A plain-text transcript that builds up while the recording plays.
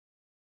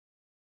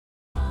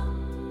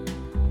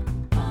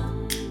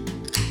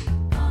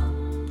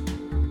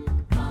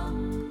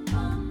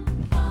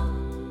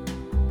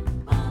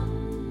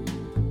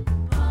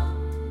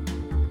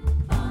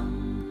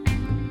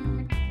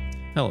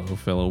Hello,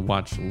 fellow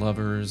watch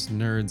lovers,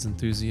 nerds,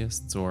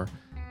 enthusiasts, or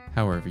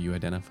however you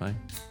identify.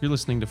 You're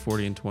listening to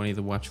 40 and 20,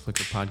 the Watch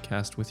Flicker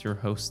podcast with your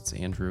hosts,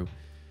 Andrew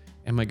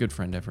and my good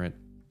friend Everett.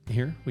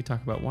 Here, we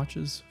talk about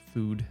watches,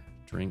 food,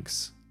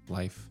 drinks,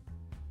 life,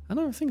 and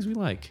other things we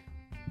like.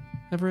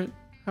 Everett,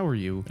 how are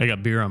you? I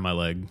got beer on my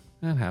leg.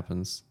 That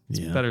happens. It's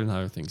Yeah. better than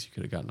other things you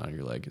could have gotten on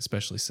your leg,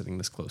 especially sitting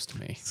this close to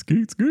me.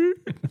 Skeet.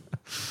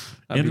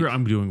 Andrew,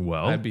 I'm doing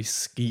well. I'd be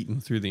skeeting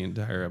through the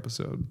entire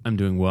episode. I'm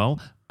doing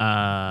well.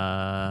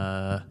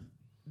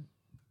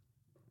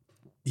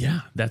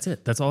 Yeah, that's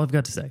it. That's all I've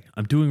got to say.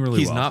 I'm doing really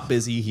He's well. not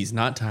busy. He's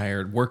not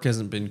tired. Work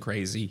hasn't been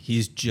crazy.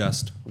 He's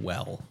just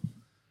well.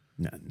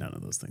 No, none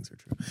of those things are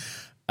true.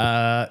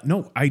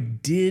 No, I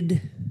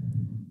did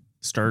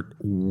start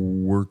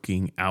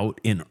working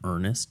out in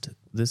earnest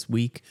this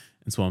week,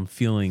 and so I'm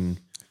feeling.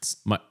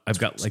 I've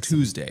got like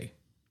Tuesday.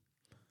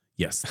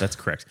 Yes, that's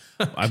correct.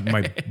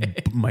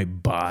 My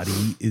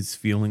body is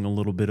feeling a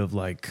little bit of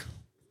like,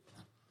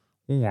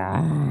 you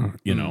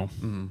know.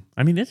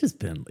 I mean, it's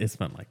been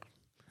like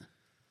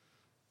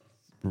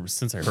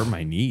since I hurt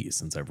my knee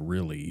since I've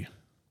really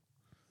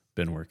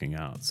been working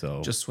out.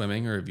 So Just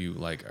swimming, or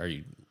are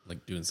you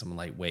like doing some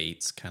light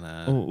weights kind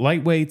of?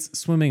 light weights,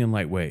 swimming and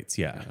light weights.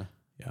 Yeah.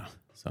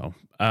 So,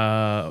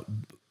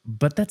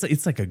 but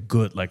it's like a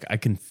good, like I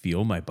can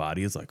feel my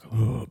body is like,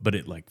 but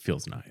it like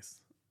feels nice.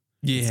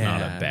 Yeah. It's not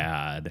a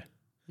bad.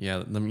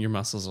 Yeah, your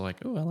muscles are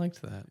like, oh, I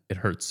liked that. It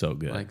hurts so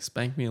good. Like,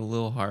 spank me a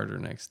little harder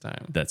next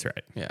time. That's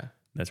right. Yeah.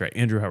 That's right.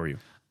 Andrew, how are you?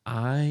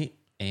 I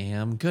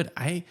am good.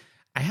 I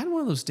had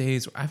one of those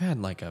days where I've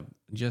had like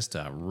just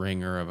a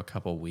ringer of a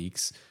couple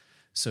weeks.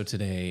 So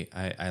today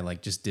I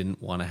like just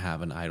didn't want to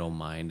have an idle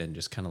mind and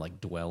just kind of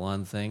like dwell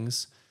on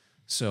things.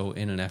 So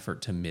in an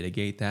effort to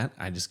mitigate that,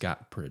 I just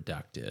got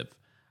productive.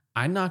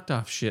 I knocked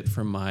off shit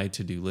from my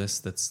to-do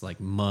list that's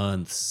like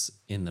months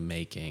in the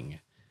making,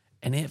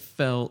 and it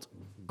felt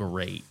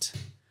great.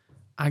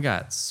 I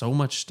got so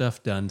much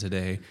stuff done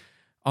today.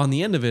 On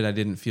the end of it, I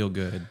didn't feel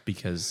good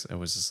because I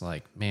was just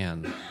like,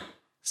 man,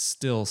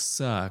 still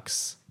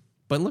sucks.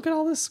 But look at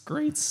all this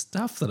great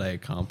stuff that I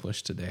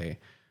accomplished today.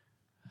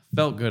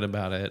 Felt good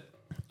about it.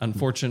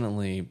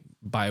 Unfortunately,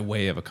 by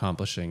way of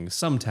accomplishing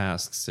some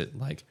tasks, it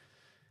like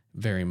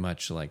very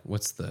much like,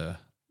 what's the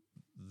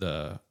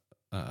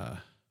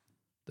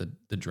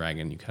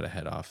dragon you cut a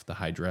head off? The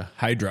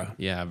Hydra.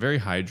 Yeah, very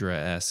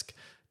Hydra-esque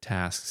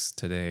tasks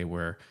today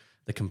where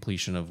the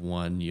completion of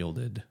one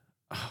yielded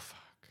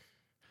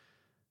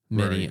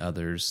many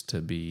others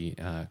to be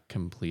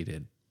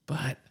completed.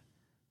 But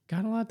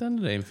got a lot done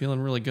today. I'm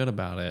feeling really good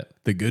about it.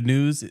 The good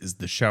news is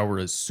the shower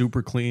is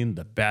super clean.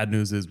 The bad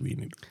news is we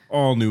need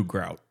all new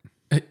grout.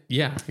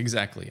 Yeah,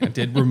 exactly. I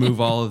did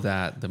remove all of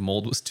that. The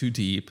mold was too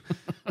deep.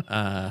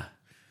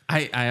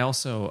 I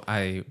also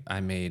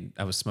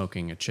was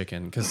smoking a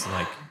chicken because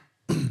like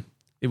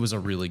it was a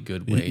really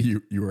good way.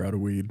 You were out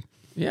of weed.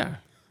 Yeah,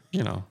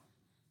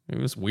 it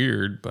was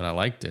weird, but I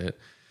liked it.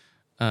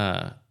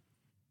 So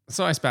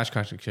I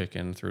spatchcocked a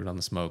chicken, threw it on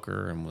the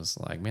smoker, and was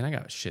like, man, I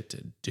got shit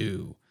to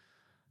do.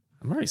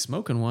 I'm already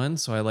smoking one.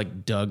 So I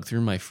like dug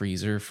through my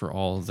freezer for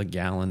all the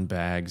gallon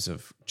bags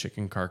of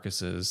chicken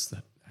carcasses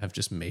that have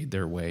just made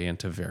their way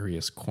into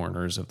various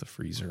corners of the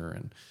freezer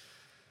and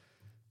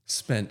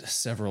spent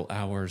several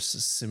hours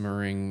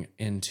simmering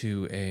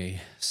into a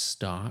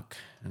stock.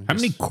 And How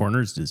many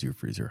corners does your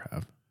freezer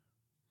have?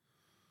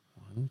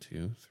 1,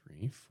 2,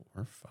 3,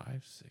 4,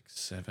 5, 6,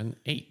 7,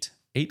 8.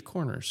 8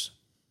 corners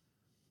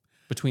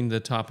between the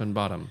top and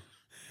bottom.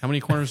 How many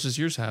corners does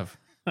yours have?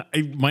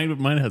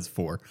 Mine has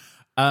 4.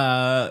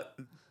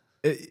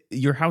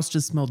 Your house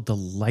just smelled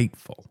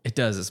delightful. It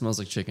does. It smells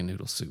like chicken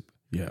noodle soup.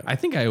 Yeah. I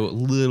think I a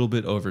little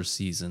bit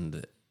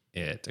over-seasoned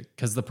it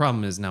because the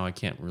problem is now I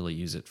can't really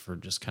use it for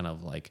just kind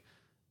of like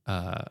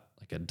a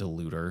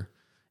diluter.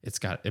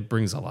 It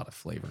brings a lot of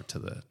flavor to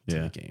the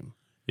game.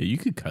 Yeah, you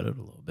could cut it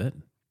a little bit.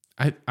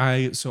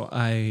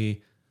 I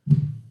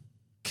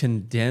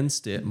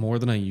condensed it more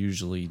than I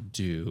usually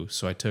do.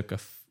 So I took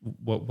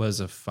what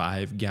was a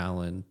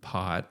 5-gallon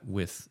pot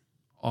with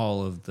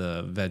all of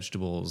the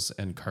vegetables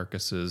and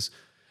carcasses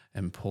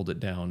and pulled it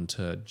down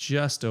to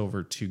just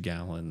over 2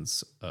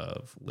 gallons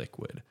of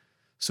liquid.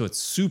 So it's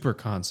super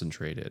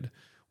concentrated,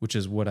 which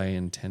is what I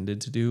intended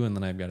to do. And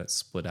then I've got it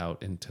split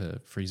out into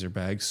freezer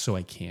bags so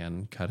I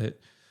can cut it.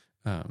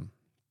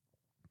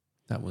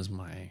 That was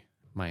my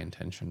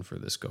intention for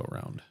this go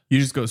around.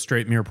 You just go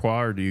straight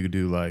mirepoix, or do you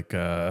do like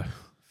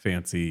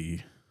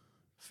fancy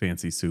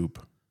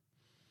soup?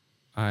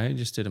 I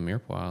just did a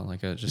mirepoix,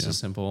 like a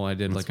simple. I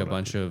did like a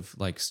bunch of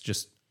like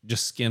just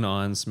skin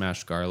on,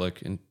 smashed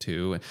garlic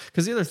into.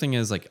 Because the other thing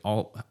is like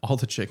all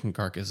the chicken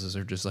carcasses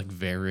are just like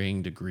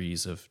varying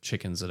degrees of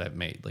chickens that I've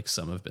made. Like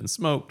some have been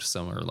smoked,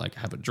 some are like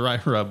have a dry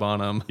rub on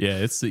them. Yeah,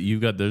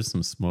 there's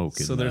some smoke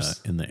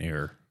in the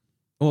air.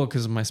 Well,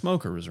 because my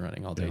smoker was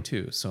running all day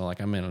too. So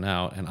like I'm in and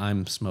out, and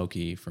I'm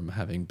smoky from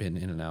having been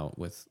in and out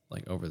with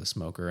like over the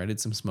smoker. I did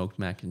some smoked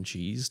mac and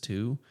cheese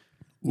too.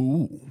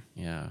 Ooh.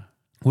 Yeah.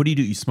 What do?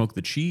 You smoke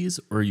the cheese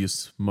or you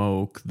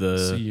smoke the...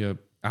 So you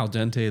al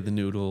dente the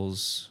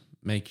noodles,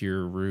 make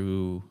your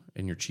roux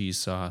and your cheese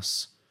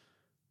sauce,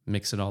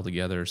 mix it all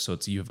together. So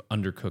you have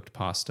undercooked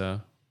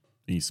pasta.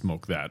 You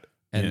smoke that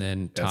And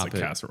then as top a it.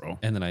 casserole.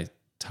 And then I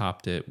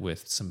topped it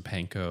with some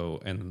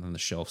panko and then the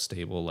shelf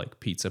stable like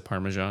pizza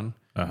Parmesan.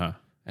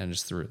 And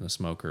just threw it in the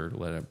smoker to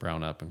let it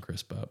brown up and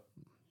crisp up.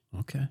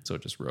 Okay. So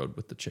it just rode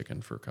with the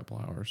chicken for a couple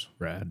hours.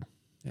 Rad.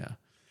 Yeah.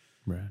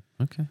 Rad.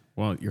 Okay.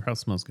 Well, your house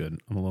smells good.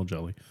 I'm a little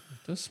jelly.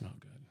 It does smell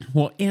good.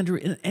 Well, Andrew,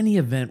 in any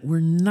event, we're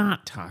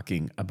not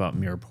talking about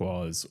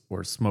mirepoix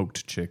or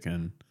smoked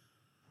chicken.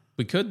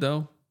 We could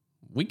though.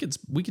 We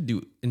could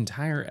do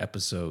entire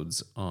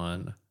episodes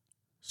on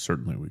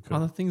Certainly we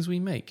could. the things we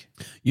make.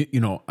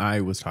 You know,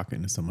 I was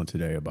talking to someone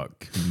today about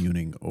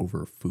communing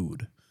over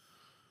food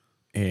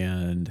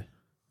and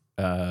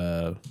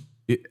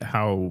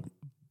how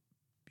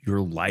your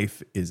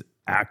life is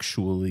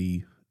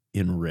actually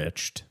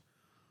enriched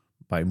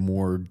by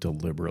more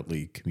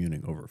deliberately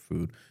communing over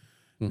food.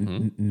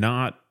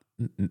 Not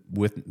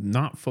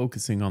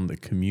focusing on the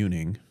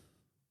communing,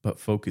 but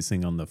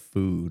focusing on the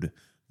food.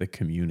 The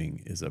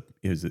communing is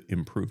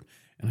improved,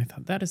 and I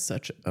thought that is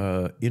such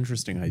a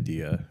interesting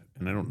idea.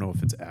 And I don't know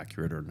if it's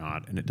accurate or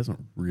not, and it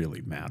doesn't really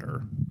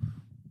matter.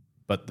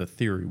 But the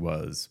theory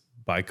was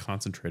by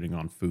concentrating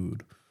on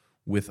food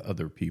with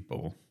other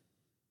people,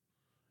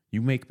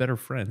 you make better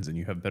friends and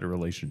you have better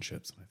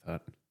relationships. And I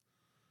thought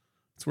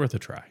it's worth a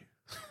try.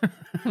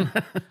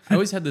 I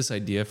always had this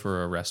idea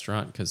for a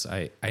restaurant because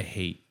I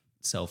hate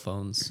cell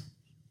phones.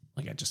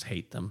 Like I just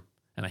hate them.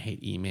 And I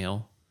hate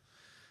email.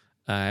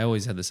 I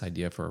always had this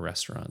idea for a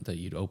restaurant that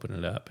you'd open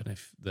it up and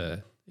if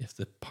the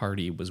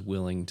party was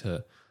willing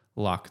to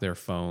lock their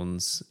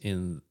phones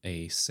in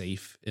a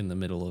safe in the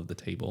middle of the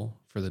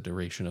table for the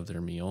duration of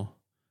their meal,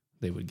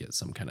 they would get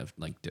some kind of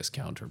like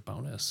discount or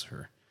bonus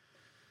or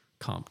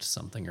comped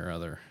something or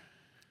other.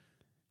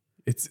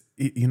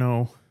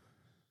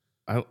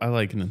 I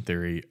like it in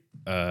theory,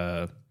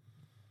 but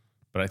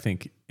I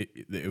think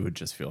it would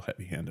just feel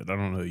heavy-handed. I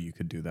don't know that you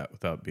could do that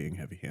without being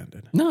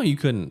heavy-handed. No, you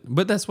couldn't.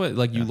 But that's what,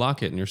 like, you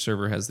lock it and your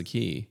server has the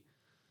key.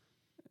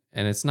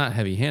 And it's not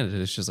heavy-handed.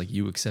 It's just like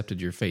you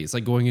accepted your fate. It's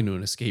like going into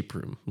an escape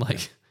room.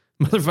 Like,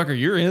 motherfucker,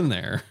 you're in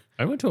there.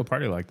 I went to a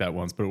party like that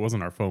once, but it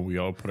wasn't our phone. We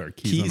all put our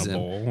keys in a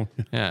bowl.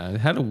 Yeah, it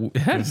had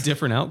a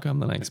different outcome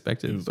than I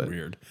expected. It was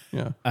weird.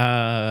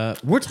 Yeah.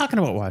 We're talking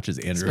about watches,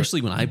 Andrew.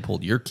 Especially when I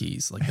pulled your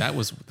keys. Like, that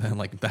was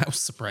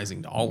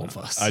surprising to all of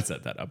us. I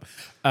set that up.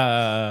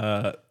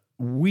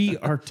 We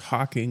are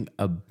talking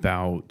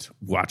about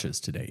watches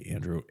today,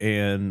 Andrew.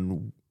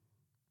 And,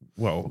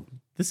 well,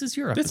 this is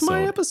your episode. It's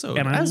my episode,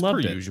 and I as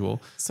loved per it.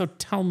 usual. So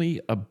tell me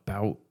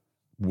about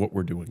what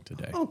we're doing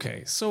today.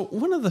 Okay, so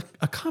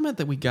a comment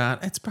that we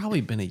got, it's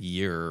probably been a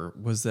year,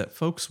 was that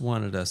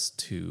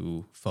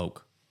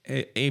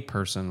a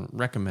person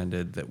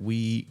recommended that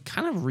we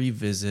kind of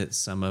revisit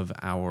some of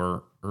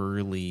our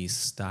early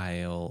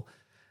style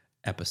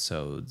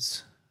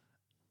episodes.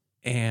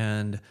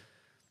 And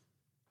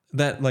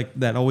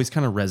that always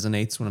kind of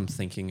resonates when I'm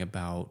thinking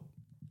about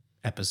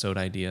episode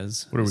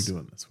ideas. What are we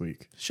doing this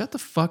week? Shut the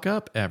fuck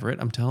up, Everett.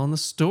 I'm telling the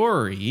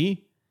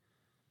story.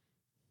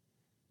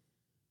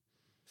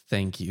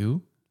 Thank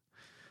you.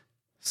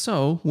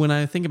 So when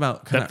I think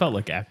about that felt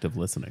like active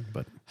listening,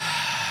 but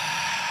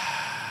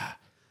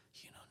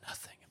you know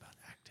nothing about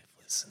active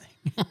listening.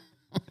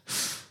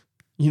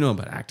 You know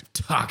about active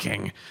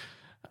talking.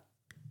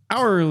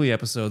 Our early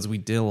episodes, we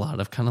did a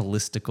lot of kind of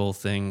listicle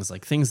things,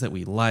 like things that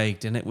we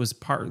liked. And it was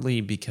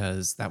partly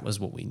because that was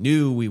what we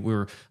knew. We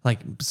were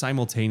like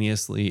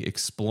simultaneously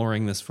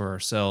exploring this for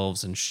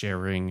ourselves and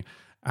sharing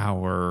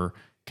our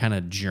kind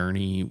of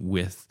journey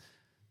with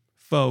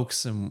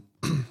folks. And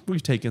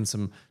we've taken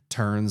some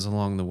turns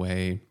along the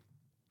way.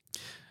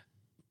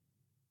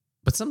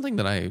 But something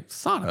that I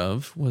thought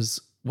of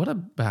was, what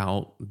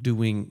about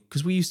doing,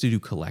 because we used to do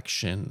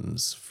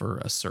collections for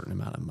a certain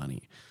amount of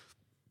money.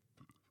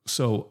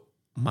 So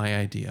my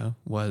idea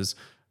was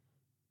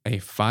a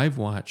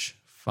 5-watch,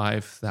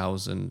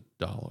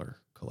 $5,000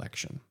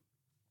 collection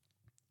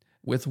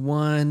with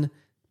one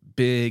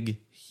big,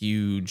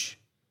 huge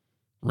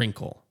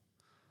wrinkle.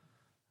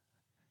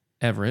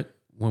 Everett,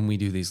 when we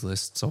do these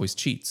lists, always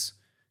cheats.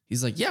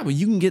 He's like, yeah, but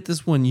you can get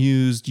this one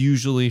used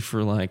usually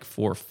for like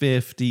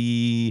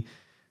 $450.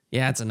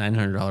 Yeah, it's a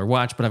 $900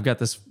 watch, but I've got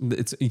this.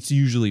 It's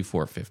usually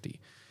 $450.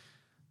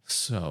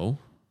 So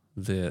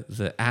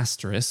the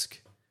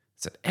asterisk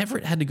said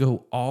Everett had to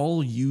go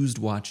all used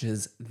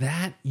watches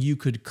that you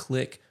could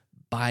click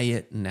buy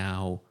it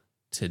now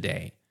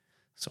today.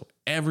 So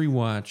every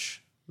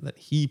watch that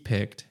he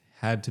picked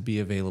had to be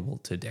available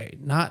today.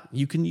 Not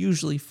you can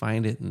usually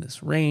find it in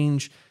this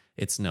range.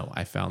 It's no,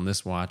 I found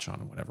this watch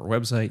on whatever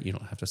website. You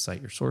don't have to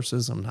cite your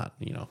sources. I'm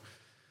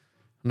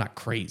not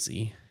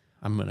crazy.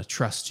 I'm going to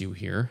trust you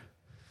here.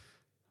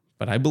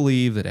 But I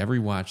believe that every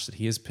watch that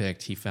he has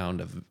picked, he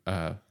found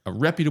a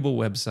reputable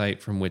website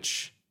from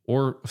which,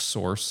 or a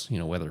source,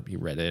 whether it be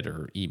Reddit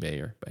or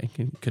eBay or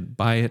could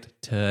buy it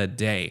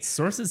today.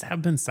 Sources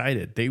have been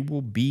cited. They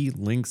will be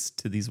links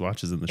to these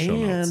watches in the show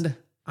notes. And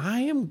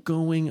I am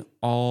going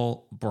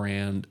all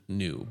brand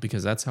new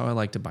because that's how I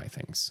like to buy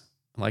things.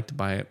 I like to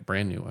buy it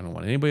brand new. I don't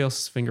want anybody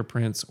else's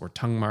fingerprints or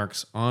tongue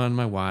marks on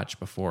my watch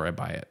before I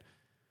buy it.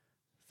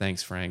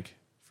 Thanks, Frank,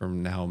 for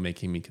now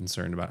making me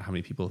concerned about how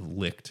many people have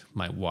licked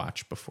my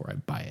watch before I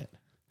buy it.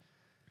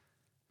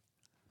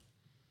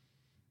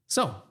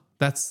 So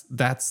that's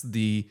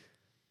the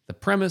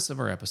premise of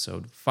our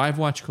episode.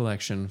 5-watch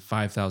collection,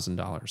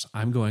 $5,000.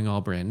 I'm going all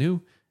brand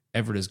new.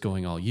 Everett is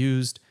going all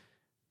used.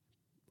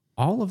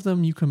 All of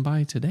them you can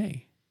buy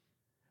today.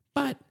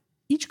 But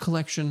each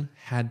collection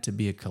had to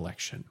be a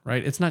collection,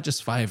 right? It's not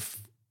just 5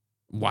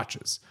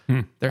 watches.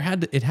 It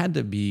had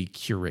to be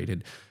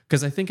curated,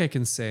 because I think I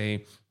can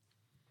say,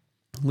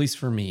 at least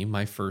for me,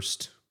 my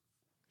first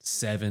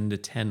 7 to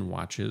 10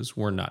 watches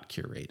were not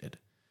curated.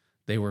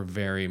 They were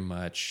very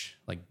much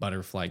like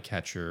butterfly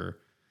catcher,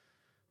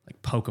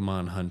 like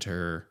Pokemon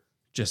hunter.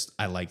 Just,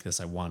 I like this,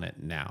 I want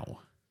it now.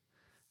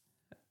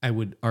 I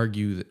would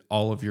argue that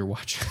all of your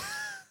watches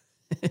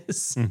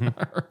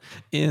are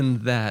in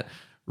that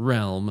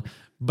realm.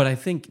 But I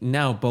think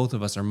now both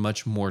of us are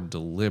much more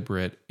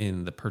deliberate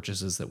in the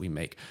purchases that we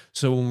make.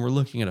 So when we're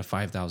looking at a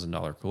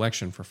 $5,000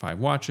 collection for 5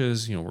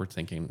 watches, we're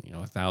thinking,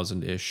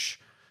 $1,000-ish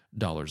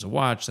a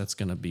watch. That's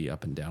going to be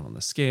up and down on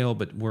the scale,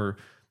 but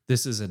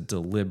this is a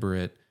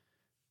deliberate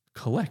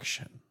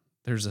collection.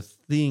 There's a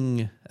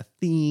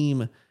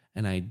theme,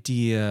 an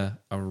idea,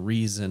 a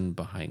reason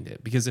behind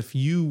it. Because if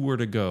you were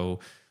to go,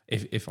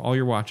 if all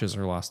your watches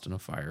are lost in a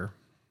fire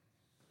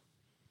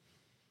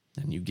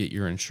and you get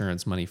your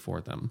insurance money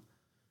for them,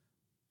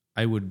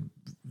 I would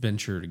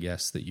venture to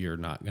guess that you're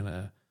not going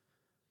to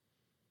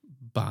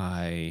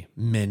buy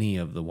many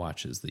of the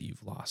watches that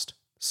you've lost.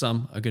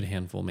 Some, a good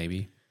handful,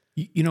 maybe.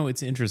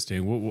 It's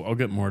interesting. I'll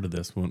get more to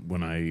this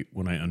when I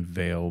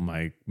unveil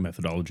my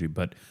methodology,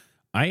 but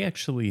I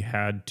actually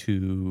had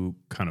to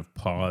kind of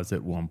pause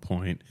at one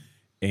point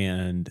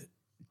and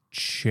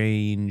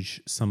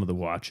change some of the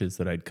watches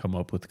that I'd come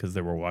up with, because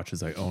there were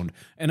watches I owned,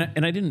 and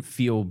I didn't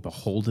feel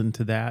beholden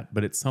to that.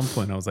 But at some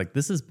point I was like,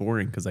 this is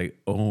boring, because I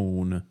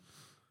own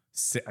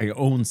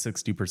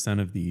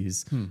 60% of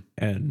these,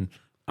 and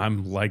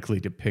I'm likely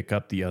to pick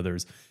up the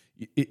others.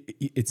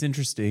 It's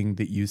interesting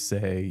that you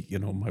say,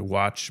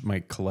 my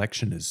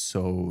collection is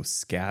so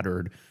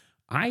scattered.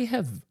 I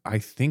have, I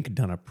think,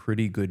 done a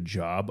pretty good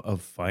job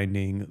of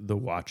finding the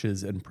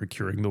watches and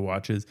procuring the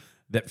watches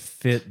that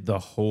fit the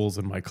holes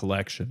in my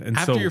collection. And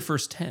after your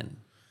first 10,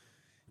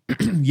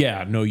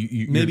 yeah, no,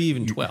 maybe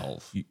even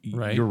 12,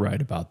 right? You're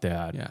right about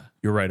that. Yeah,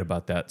 you're right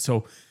about that.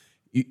 So,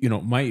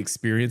 my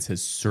experience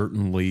has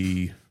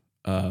certainly,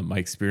 my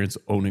experience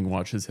owning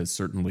watches has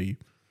certainly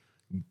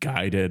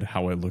guided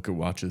how I look at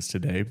watches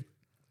today.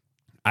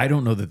 I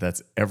don't know that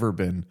that's ever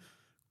been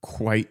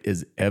quite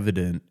as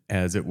evident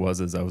as it was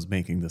as I was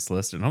making this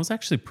list. And I was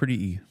actually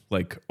pretty,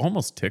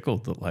 almost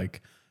tickled that,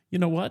 you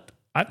know what?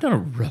 I've done a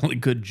really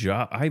good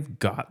job. I've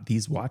got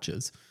these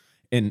watches.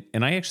 And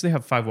I actually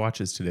have 5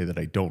 watches today that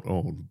I don't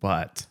own,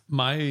 but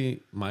my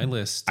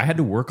list, I had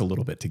to work a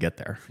little bit to get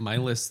there. My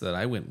list that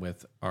I went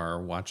with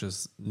are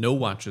no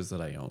watches that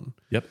I own.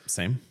 Yep,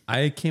 same.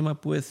 I came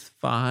up with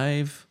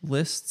 5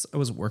 lists. I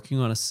was working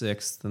on a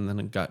 6th, and then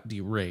it got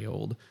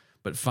derailed,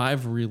 but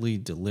 5 really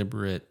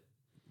deliberate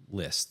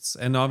lists.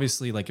 And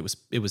obviously,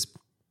 it was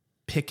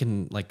pick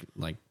and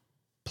like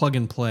plug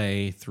and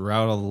play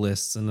throughout all the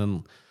lists. And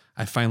then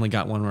I finally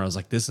got one where I was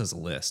like, this is a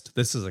list.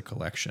 This is a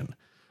collection.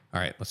 All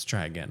right, let's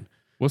try again.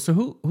 Well,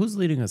 so who's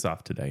leading us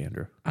off today,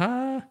 Andrew?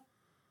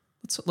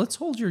 Let's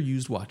hold your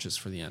used watches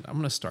for the end. I'm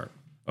going to start.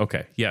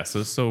 Okay. Yeah.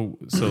 So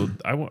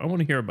I want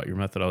to hear about your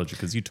methodology,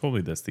 because you told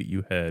me that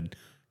you had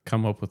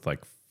come up with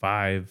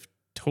 5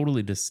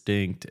 totally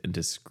distinct and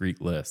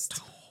discrete lists.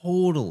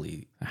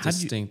 Totally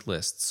distinct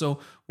lists. So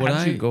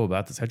how did you go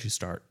about this? How'd you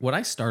start? What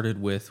I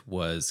started with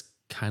was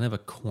kind of a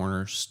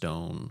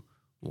cornerstone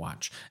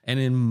watch. And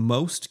in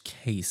most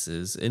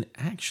cases, it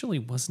actually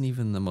wasn't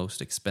even the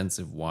most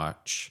expensive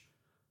watch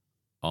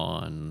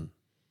on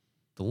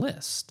the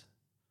list,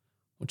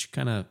 which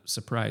kind of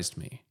surprised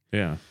me.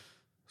 Yeah.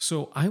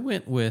 So I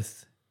went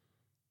with,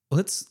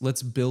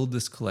 let's build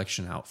this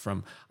collection out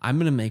from, I'm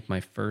going to make my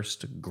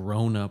first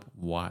grown-up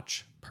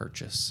watch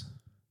purchase.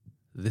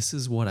 This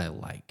is what I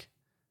like.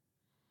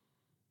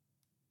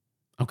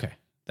 Okay,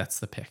 that's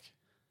the pick.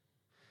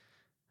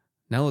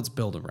 Now let's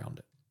build around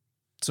it.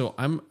 So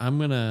I'm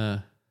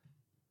gonna,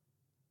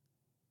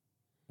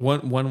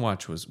 one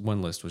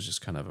list was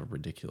just kind of a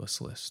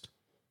ridiculous list.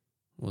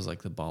 It was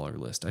like the baller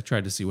list. I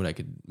tried to see what I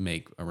could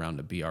make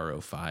around a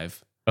BR05.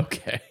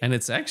 Okay. And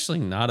it's actually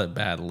not a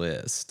bad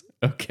list.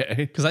 Okay.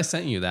 Because I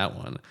sent you that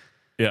one.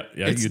 Yeah,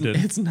 you did.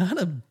 It's not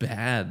a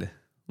bad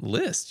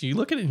list. You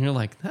look at it and you're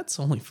like, that's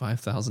only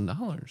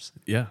 $5,000.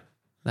 Yeah.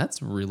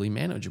 That's really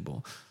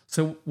manageable.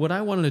 So what I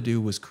wanted to do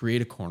was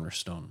create a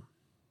cornerstone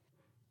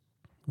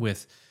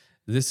with,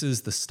 this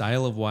is the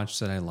style of watch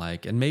that I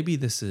like. And maybe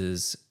this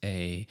is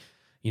a,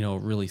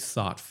 really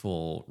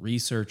thoughtful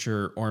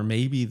researcher, or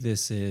maybe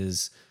this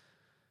is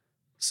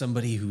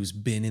somebody who's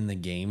been in the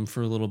game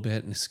for a little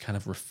bit and has kind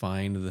of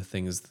refined the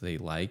things that they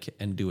like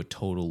and do a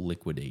total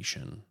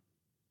liquidation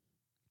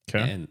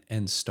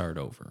and start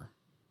over.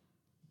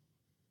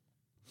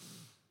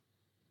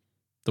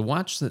 The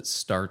watch that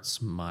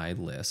starts my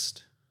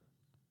list,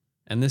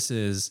 and this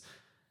is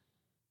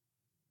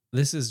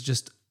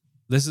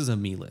a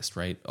me list,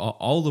 right?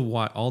 All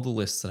the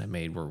lists that I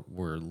made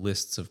were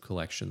lists of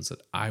collections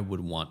that I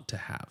would want to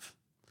have,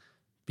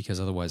 because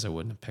otherwise I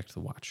wouldn't have picked the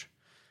watch.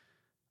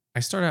 I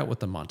start out with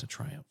the Monta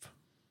Triumph.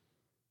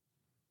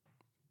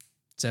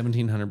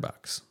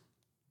 $1,700.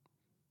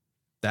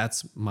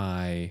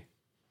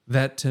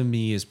 That to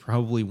me is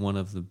probably one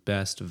of the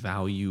best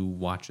value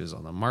watches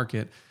on the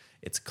market.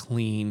 It's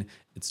clean,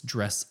 it's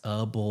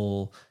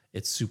dressable,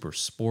 it's super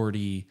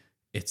sporty,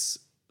 it's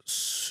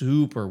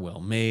super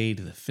well made,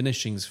 the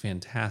finishing's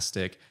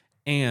fantastic,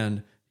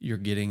 and you're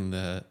getting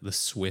the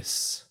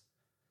Swiss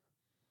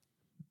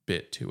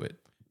bit to it.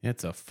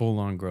 It's a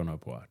full-on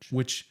grown-up watch.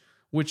 Which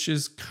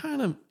is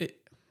kind of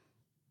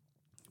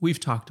we've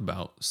talked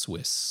about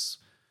Swiss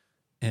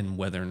and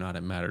whether or not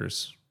it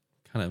matters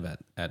kind of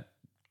at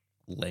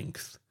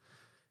length.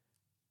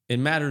 It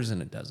matters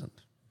and it doesn't.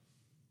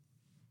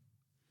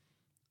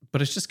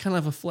 But it's just kind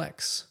of a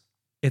flex.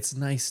 It's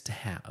nice to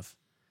have.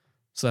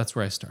 So that's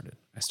where I started.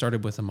 I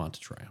started with a Monta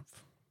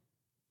Triumph.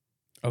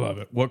 I love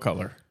it. What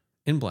color?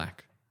 In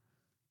black.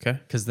 Okay.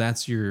 Because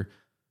that's your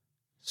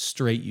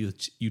straight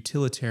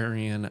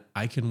utilitarian.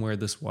 I can wear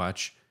this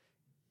watch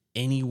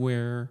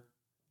anywhere.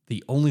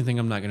 The only thing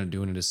I'm not going to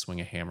do in it is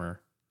swing a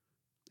hammer.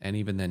 And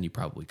even then, you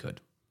probably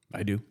could.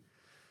 I do.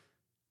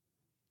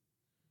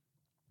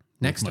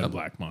 Next my up,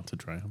 black Monta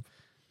Triumph.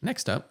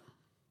 Next up,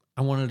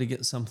 I wanted to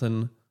get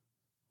something a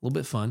little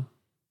bit fun.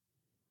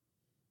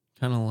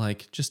 Kind of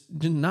like just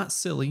not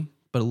silly,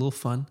 but a little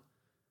fun.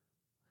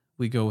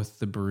 We go with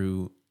the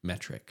Brew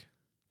Metric.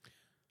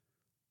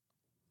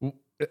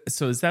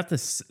 So is that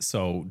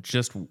so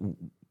just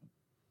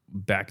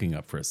backing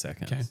up for a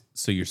second. Okay.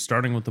 So you're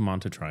starting with the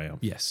Monta Triumph.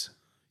 Yes.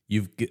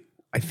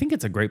 I think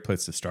it's a great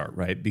place to start,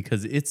 right?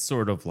 Because it's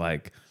sort of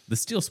like the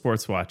Steel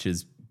Sports Watch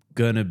is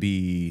gonna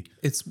be.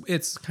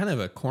 It's kind of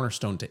a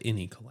cornerstone to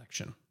any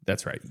collection.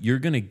 That's right. You're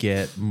gonna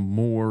get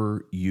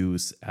more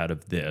use out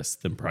of this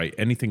than probably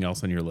anything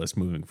else on your list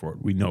moving forward.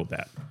 We know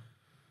that.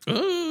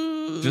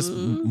 Just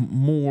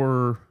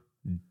more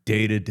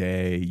day to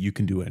day. You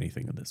can do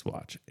anything in this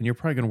watch, and you're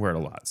probably gonna wear it a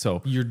lot.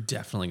 So you're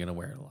definitely gonna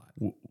wear it a lot.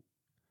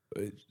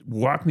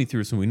 Walk me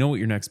through. So we know what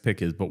your next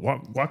pick is, but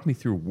walk me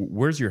through.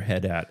 Where's your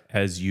head at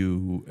as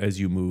you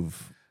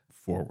move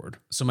forward?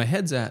 So my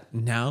head's at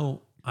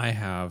now. I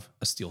have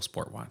a Steel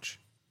Sport watch.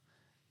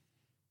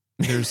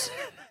 There's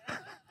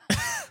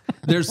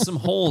some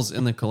holes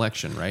in the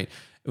collection, right?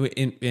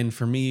 And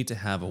for me to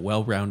have a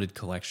well-rounded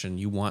collection,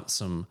 you want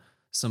some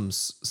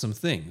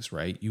things,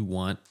 right? I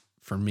want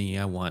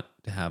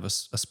to have a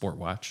sport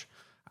watch.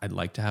 I'd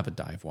like to have a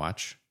dive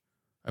watch.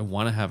 I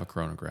want to have a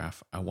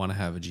chronograph. I want to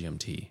have a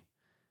GMT.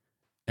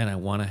 And I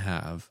want to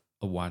have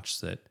a watch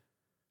that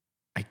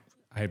I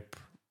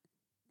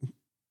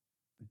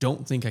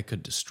don't think I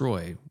could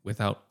destroy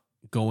without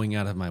going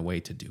out of my way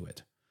to do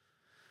it.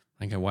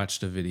 Like I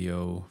watched a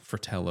video,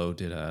 Fratello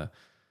did a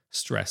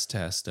stress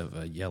test of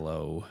a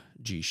yellow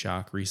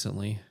G-Shock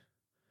recently.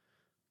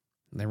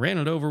 And they ran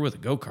it over with a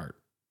go-kart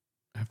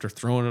after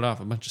throwing it off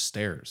a bunch of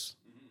stairs.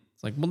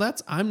 It's like, well,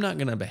 I'm not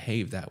going to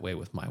behave that way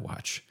with my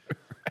watch.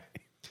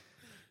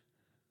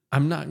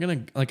 I'm not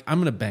going to, I'm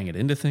going to bang it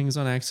into things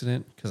on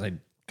accident because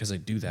I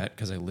do that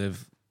because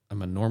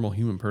I'm a normal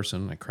human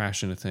person. I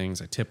crash into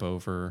things. I tip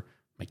over.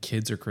 My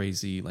kids are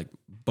crazy. Like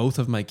both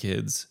of my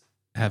kids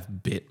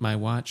have bit my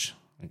watch.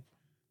 Like,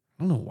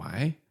 I don't know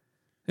why.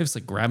 They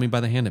just grabbed me by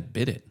the hand and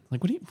bit it.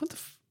 Like, what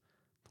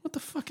the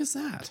fuck is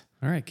that?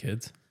 All right,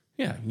 kids.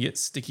 Yeah, you get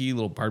sticky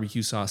little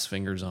barbecue sauce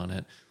fingers on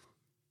it.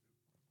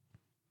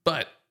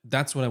 But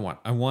that's what I want.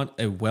 I want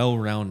a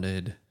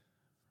well-rounded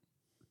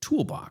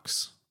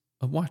toolbox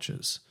of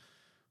watches.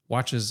 A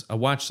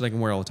watch that I can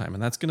wear all the time.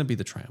 And that's going to be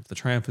the Triumph. The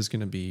Triumph is going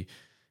to be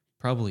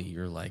probably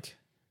your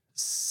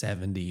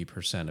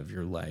 70% of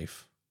your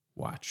life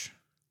watch.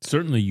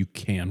 Certainly you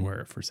can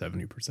wear it for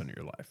 70% of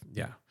your life.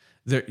 Yeah.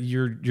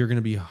 You're going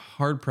to be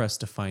hard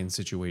pressed to find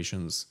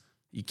situations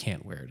you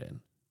can't wear it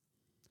in.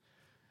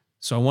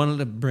 So I wanted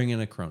to bring in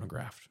a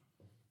chronograph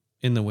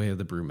in the way of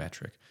the Brew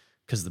Metric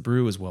because the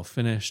Brew is well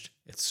finished.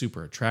 It's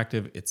super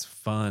attractive. It's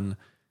fun.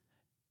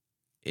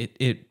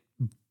 It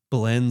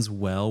blends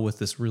well with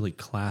this really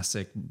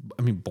classic,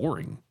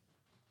 boring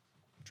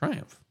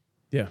Triumph.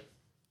 Yeah.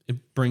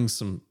 It brings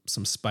some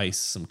spice,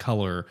 some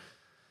color,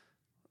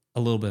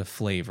 a little bit of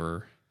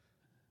flavor.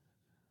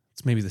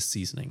 It's maybe the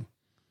seasoning.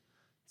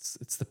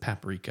 It's the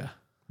paprika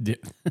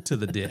to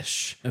the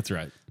dish. That's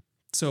right.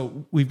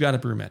 So we've got a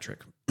Brew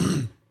Metric.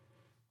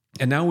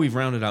 And now we've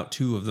rounded out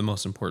two of the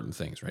most important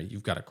things, right?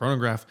 You've got a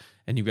chronograph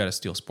and you've got a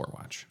Steel Sport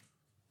watch,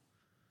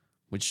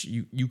 which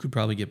you could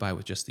probably get by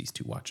with just these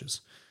two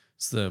watches.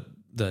 So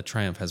the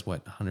Triumph has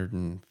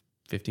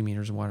 150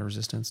 meters of water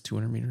resistance,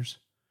 200 meters?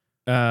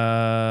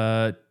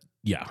 Yeah,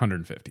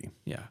 150.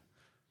 Yeah.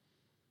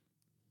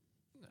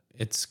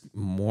 it's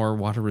more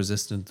water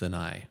resistant than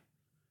I.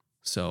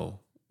 So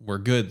we're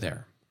good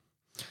there.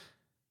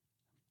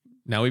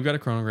 Now we've got a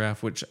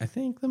chronograph, which I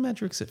think the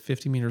metric's at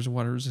 50 meters of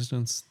water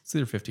resistance. It's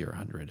either 50 or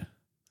 100.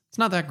 It's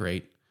not that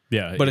great.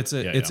 Yeah, but it's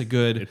a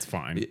good. It's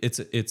fine.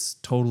 It's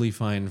totally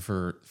fine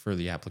for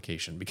the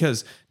application,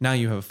 because now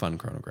you have a fun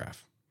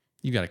chronograph.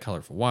 You've got a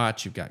colorful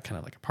watch. You've got kind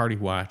of like a party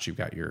watch. You've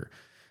got your,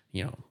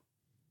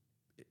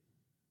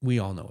 we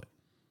all know it.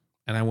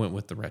 And I went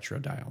with the retro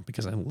dial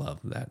because I love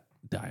that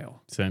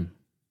dial. Same.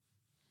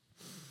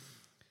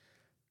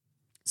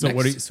 So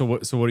Next.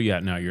 what are you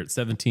at now? You're at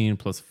 17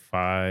 plus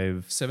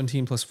 5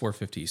 17 plus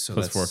 450. So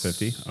plus that's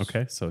 450.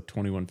 Okay, so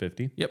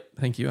 2150. Yep.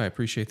 Thank you. I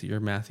appreciate that you're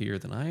mathier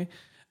than I.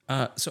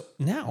 So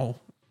now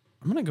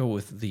I'm gonna go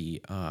with the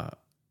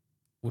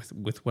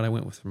with what I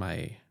went with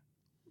my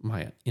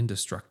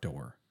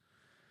Indestructor.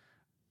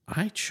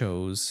 I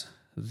chose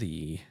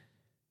the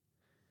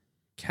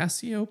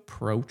Casio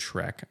Pro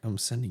Trek. I'm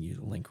sending you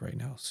the link right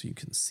now so you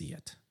can see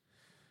it.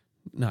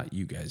 Not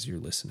you guys, you're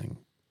listening.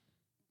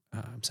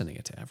 I'm sending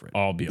it to Everett.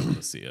 I'll be able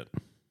to see it.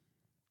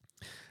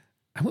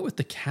 I went with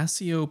the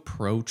Casio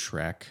Pro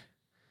Trek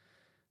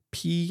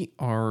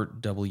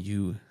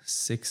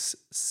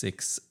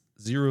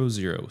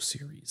PRW6600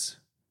 series,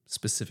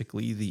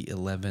 specifically the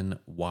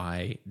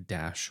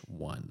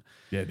 11Y-1.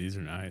 Yeah, these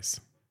are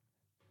nice.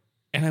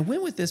 And I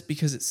went with this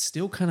because it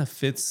still kind of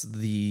fits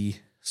the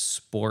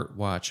sport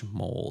watch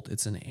mold.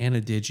 It's an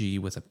Anadigi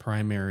with a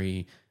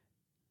primary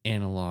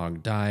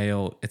analog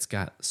dial. It's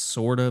got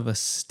sort of a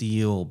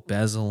steel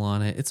bezel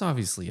on it. It's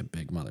obviously a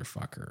big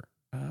motherfucker.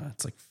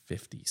 It's like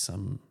 50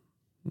 some.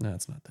 No,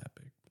 it's not that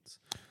big.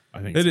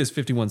 I think it is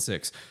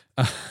 51.6.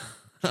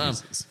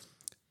 Jesus.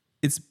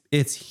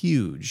 It's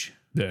huge.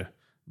 Yeah.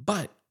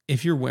 But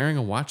if you're wearing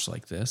a watch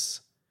like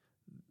this,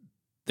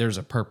 there's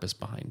a purpose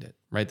behind it,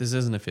 right? This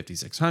isn't a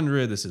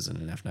 5600. This isn't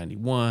an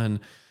F91.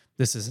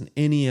 This isn't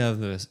any of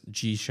the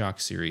G-Shock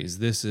series.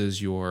 This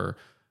is your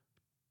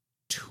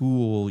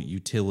tool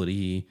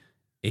utility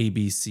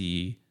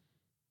ABC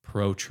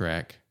Pro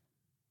Trek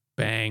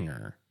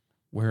banger,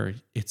 where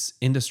it's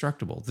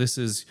indestructible. This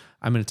is,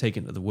 I'm going to take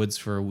it to the woods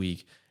for a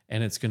week,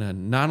 and it's going to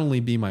not only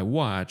be my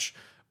watch,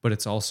 but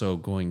it's also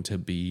going to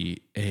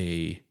be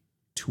a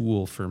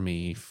tool for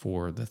me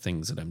for the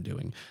things that I'm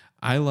doing.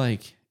 I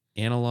like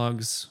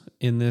analogs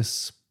in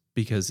this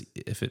because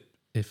if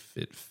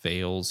it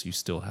fails, you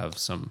still have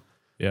some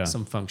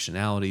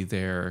functionality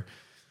there.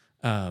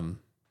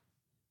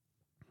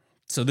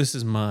 So this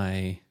is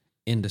my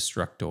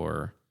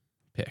Indestructor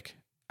pick.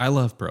 I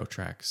love Pro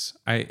Treks.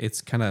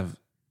 It's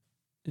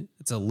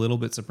a little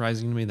bit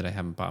surprising to me that I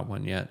haven't bought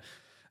one yet,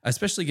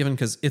 especially given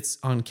because it's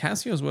on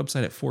Casio's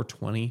website at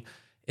 $420.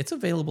 It's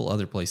available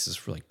other places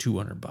for like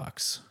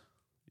 $200.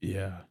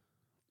 Yeah.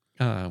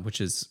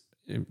 Which is,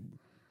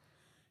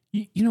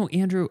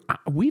 Andrew,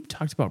 we've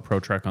talked about Pro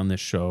Trek on this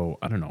show,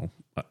 I don't know,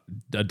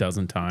 a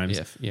dozen times.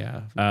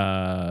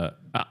 I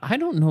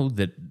don't know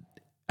that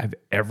I've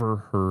ever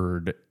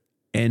heard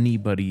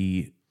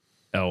anybody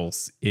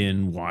else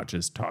in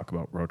watches talk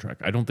about Pro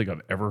Trek. I don't think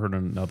I've ever heard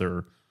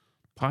another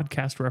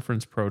podcast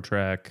reference Pro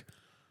Trek.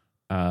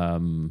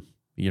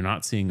 You're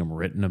not seeing them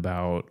written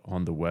about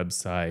on the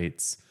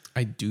websites.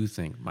 I do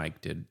think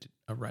Mike did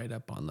a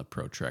write-up on the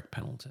Pro Trek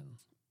Pendleton.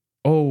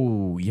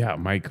 Oh, yeah,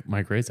 Mike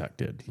Razak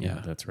did.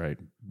 Yeah, that's right.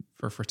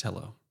 For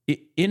Fratello.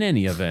 In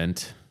any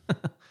event.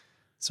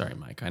 Sorry,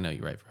 Mike. I know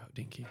you write for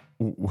Hodinkee.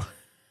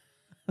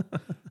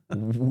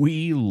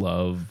 We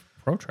love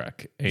Pro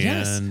Trek. And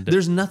yes,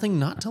 there's nothing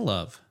not to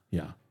love.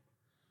 Yeah.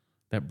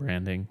 That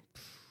branding.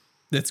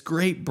 That's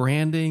great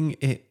branding.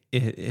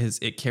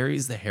 It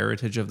carries the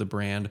heritage of the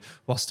brand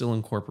while still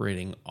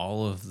incorporating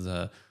all of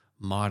the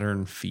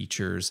modern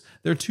features.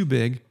 They're too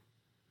big,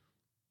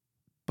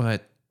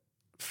 but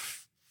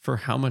for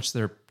how much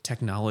their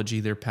technology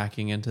they're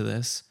packing into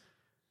this,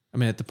 I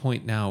mean, at the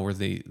point now where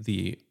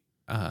the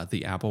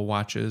Apple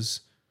Watches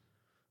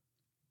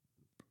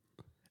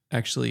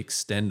actually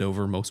extend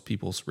over most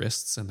people's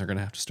wrists, and they're going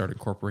to have to start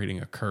incorporating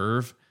a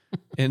curve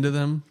into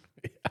them.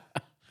 Yeah.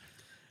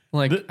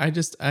 Like, can I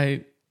just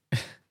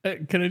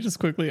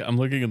quickly? I'm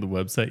looking at the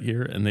website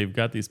here, and they've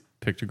got these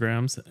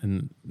pictograms,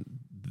 and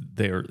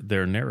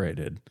they're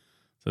narrated.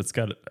 So it's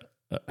got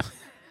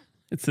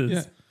it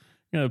says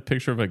a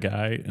picture of a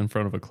guy in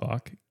front of a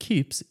clock.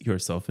 Keeps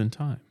yourself in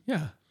time.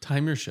 Yeah,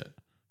 time your shit.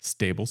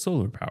 Stable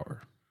solar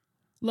power.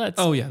 That's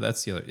the other.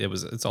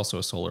 It's also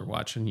a solar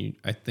watch, and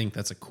I think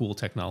that's a cool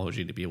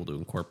technology to be able to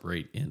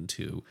incorporate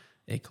into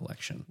a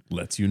collection.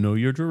 Lets you know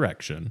your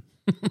direction.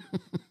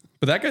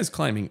 But that guy's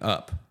climbing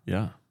up.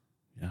 Yeah.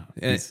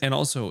 And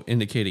also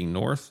indicating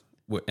north.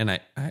 And I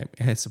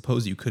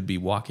suppose you could be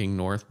walking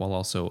north while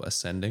also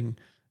ascending.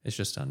 It's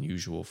just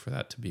unusual for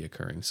that to be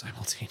occurring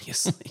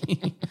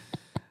simultaneously.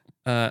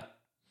 But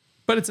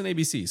it's an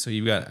ABC, so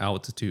you've got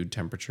altitude,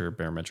 temperature,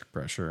 barometric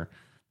pressure.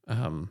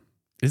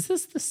 Is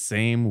this the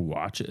same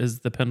watch as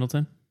the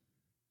Pendleton?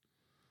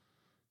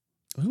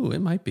 Oh, it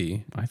might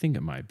be. I think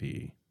it might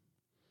be.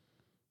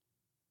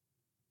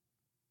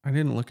 I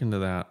didn't look into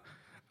that.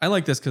 I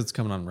like this because it's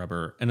coming on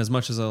rubber, and as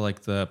much as I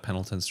like the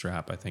Pendleton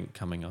strap, I think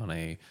coming on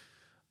a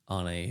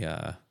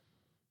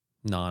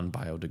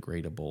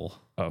non-biodegradable,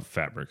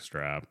 fabric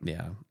strap.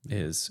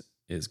 is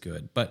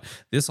good. But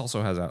this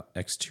also has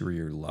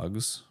exterior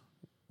lugs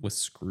with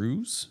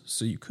screws,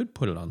 so you could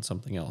put it on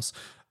something else.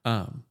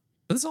 But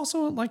it's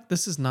also like,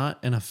 this is not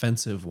an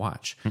offensive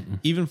watch.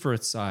 Even for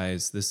its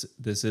size, this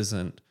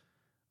isn't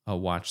a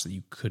watch that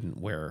you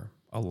couldn't wear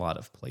a lot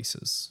of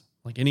places.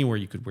 Like anywhere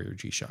you could wear your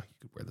G-Shock, you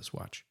could wear this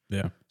watch.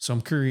 Yeah. So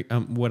I'm curious.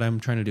 What I'm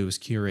trying to do is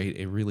curate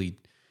a really,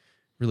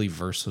 really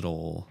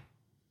versatile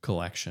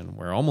collection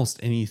where almost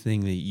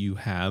anything that you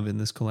have in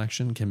this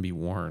collection can be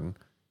worn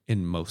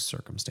in most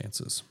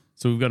circumstances.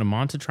 So we've got a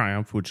Monta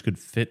Triumph, which could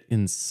fit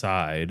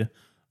inside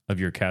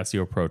of your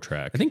Casio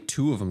Pro-Track. I think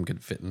 2 of them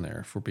could fit in there,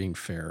 if we're being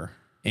fair.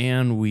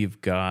 And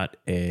we've got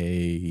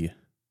a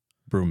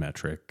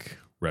Brumetric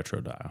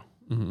retro dial.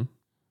 Mm-hmm.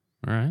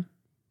 All right.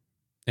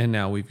 And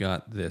now we've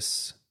got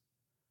this.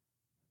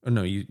 Oh,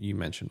 no, you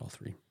mentioned all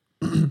 3.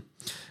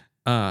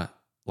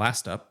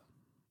 Last up.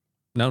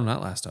 No,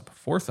 not last up.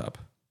 Fourth up.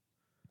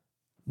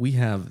 We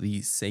have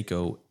the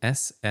Seiko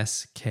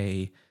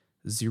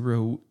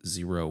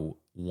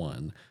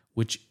SSK001,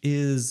 which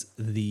is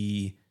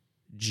the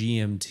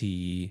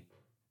GMT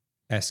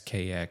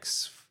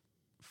SKX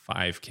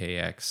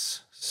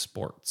 5KX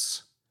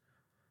Sports.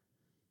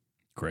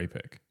 Great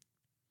pick.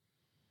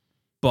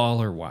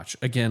 Baller watch.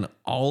 Again,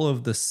 all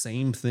of the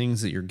same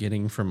things that you're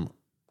getting from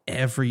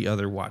every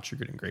other watch. You're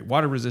getting great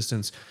water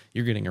resistance.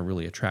 You're getting a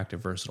really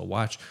attractive, versatile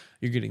watch.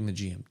 You're getting the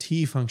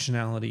GMT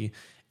functionality.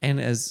 And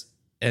as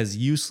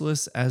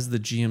useless as the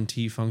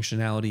GMT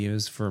functionality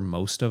is for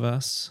most of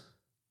us,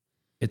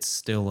 it's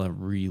still a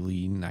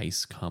really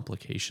nice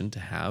complication to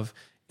have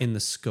in the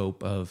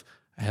scope of,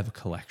 I have a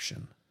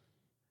collection.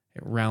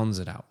 It rounds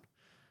it out.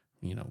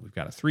 You know, we've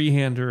got a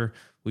 3-hander,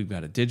 we've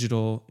got a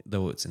digital,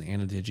 though it's an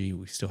Anadigi,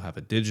 we still have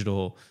a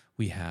digital,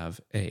 we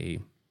have a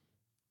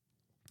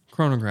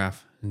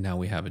chronograph, and now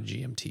we have a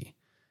GMT.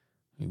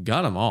 We've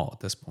got them all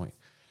at this point.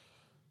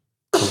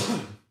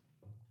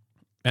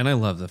 And I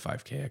love the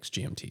 5KX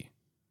GMT.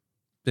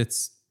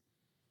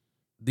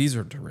 These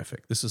are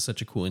terrific. This is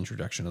such a cool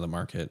introduction to the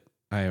market.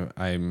 I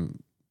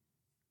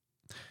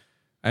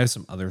have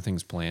some other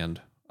things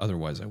planned.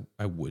 Otherwise,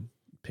 I would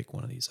pick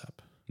one of these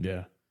up.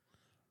 Yeah.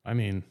 I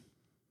mean,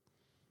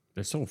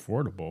 they're so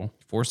affordable.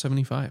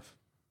 $475.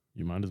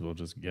 You might as well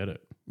just get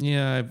it.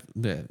 Yeah, I've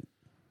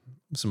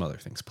some other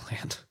things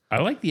planned.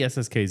 I like the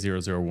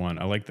SSK001.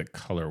 I like the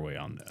colorway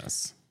on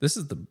this. This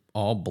is the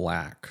all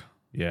black.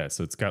 Yeah,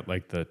 so it's got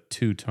like the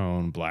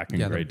 2-tone black and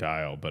Yeah, gray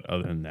dial, but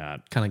other than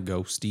that, Kind of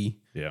ghosty.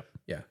 yeah.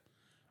 Yeah.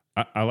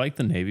 I like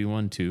the navy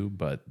one too,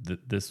 but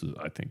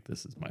I think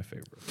this is my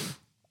favorite.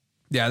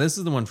 Yeah, this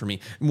is the one for me.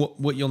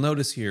 What you'll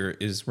notice here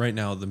is right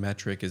now the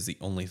metric is the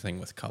only thing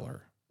with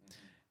color.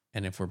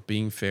 And if we're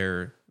being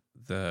fair,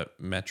 the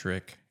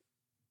metric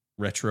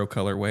retro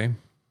colorway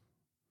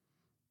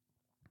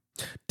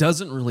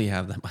doesn't really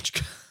have that much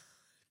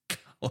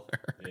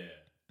color. Yeah.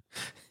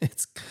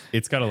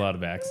 It's got a lot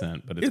of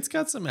accent, but It's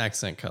got some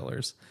accent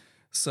colors.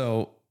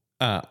 So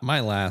my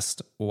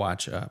last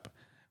watch up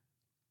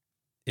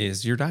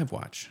is your dive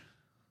watch.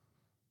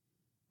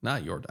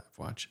 Not your dive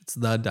watch. It's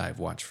the dive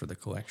watch for the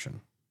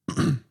collection.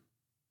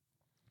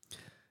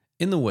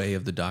 In the way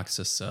of the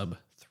Doxa Sub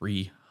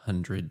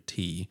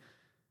 300T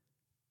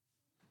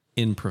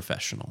in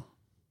professional,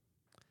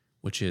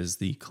 which is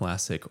the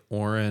classic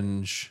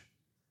orange.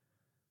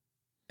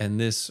 And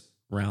this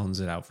rounds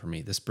it out for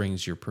me. This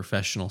brings your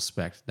professional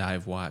spec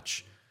dive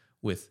watch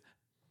with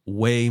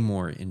way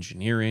more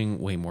engineering,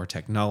 way more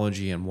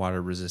technology and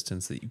water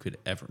resistance that you could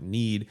ever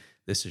need.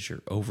 This is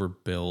your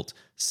overbuilt,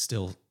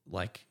 still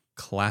like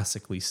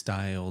classically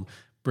styled,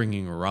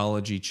 bringing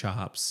horology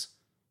chops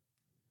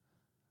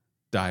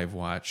dive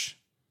watch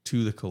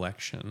to the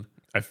collection.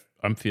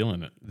 I'm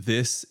feeling it.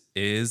 This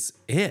is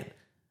it.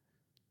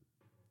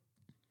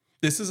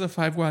 This is a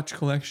 5-watch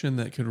collection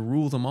that could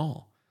rule them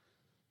all.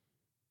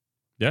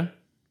 Yeah.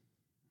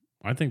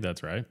 I think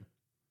that's right.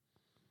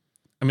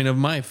 I mean, of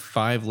my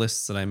 5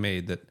 lists that I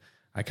made that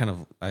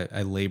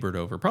I labored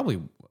over,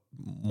 probably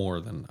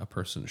more than a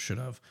person should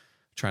have,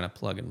 trying to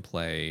plug and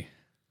play,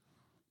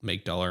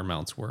 make dollar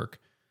amounts work.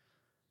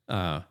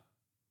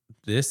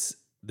 This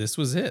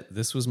was it.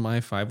 This was my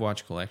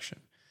 5-watch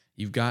collection.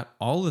 You've got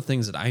all the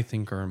things that I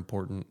think are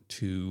important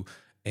to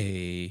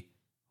a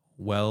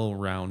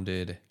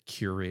well-rounded,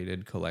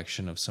 curated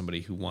collection of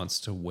somebody who wants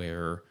to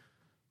wear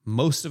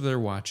most of their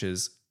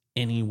watches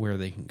anywhere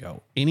they can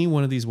go. Any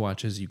one of these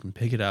watches, you can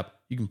pick it up,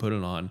 you can put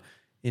it on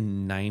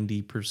in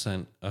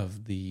 90%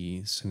 of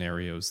the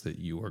scenarios that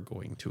you are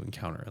going to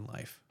encounter in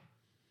life.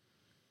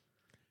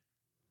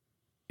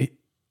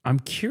 I'm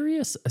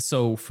curious.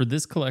 So for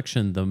this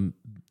collection,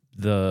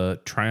 the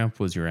Triumph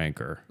was your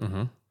anchor.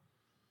 Mm-hmm.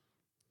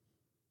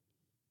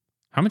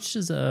 How much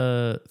does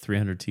a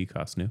 300T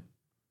cost new?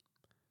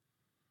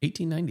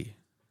 $18.90.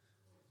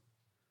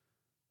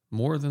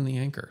 More than the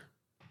anchor.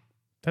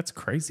 That's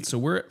crazy. So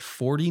we're at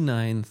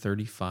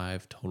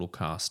 $49.35 total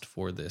cost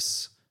for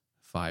this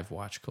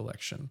 5-watch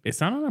collection. It's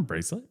not on a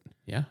bracelet.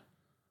 Yeah.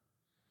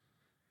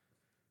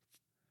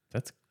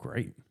 That's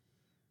great.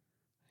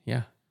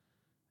 Yeah.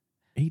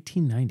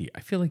 $18.90. I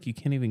feel like you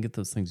can't even get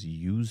those things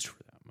used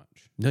for that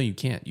much. No, you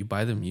can't. You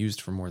buy them used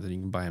for more than you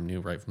can buy them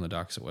new right from the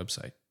Doxa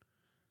website.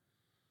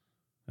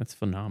 That's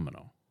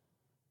phenomenal.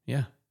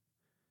 Yeah.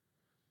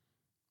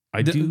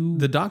 I do.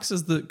 The Doxa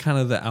is the kind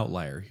of the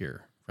outlier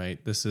here, right?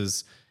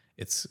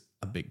 It's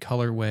a big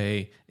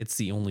colorway. It's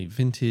the only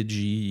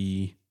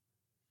vintagey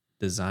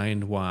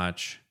designed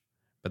watch,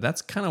 but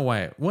that's kind of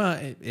why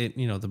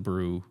the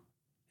Brew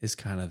is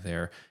kind of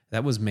there.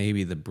 That was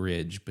maybe the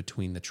bridge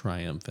between the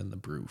Triumph and the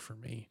Brew for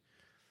me.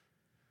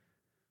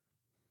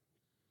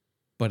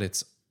 But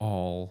it's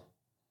all,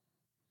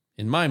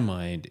 in my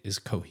mind, is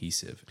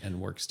cohesive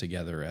and works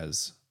together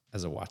as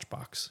a watch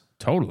box.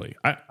 Totally.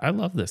 I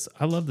love this.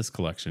 I love this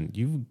collection.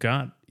 You've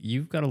got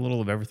a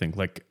little of everything.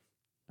 Like,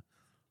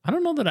 I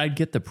don't know that I'd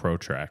get the Pro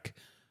Track,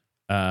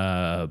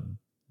 but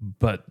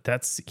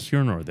that's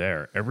here nor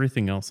there.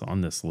 Everything else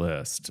on this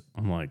list,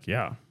 I'm like,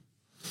 yeah.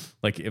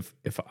 Like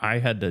if I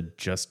had to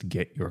just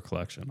get your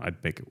collection,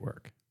 I'd make it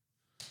work.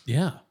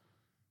 Yeah.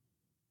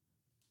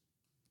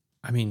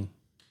 I mean,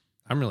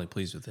 I'm really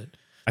pleased with it.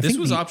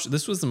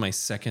 This was my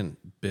second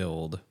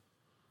build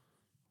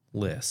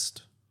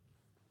list.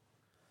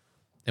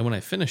 And when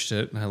I finished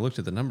it and I looked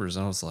at the numbers,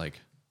 I was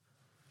like,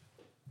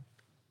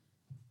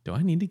 do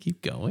I need to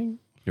keep going?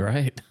 You're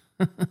right.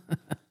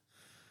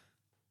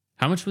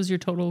 How much was your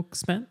total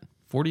spent?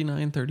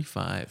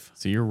 $49.35.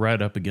 So you're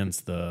right up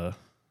against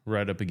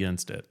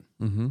it.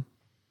 Mm-hmm.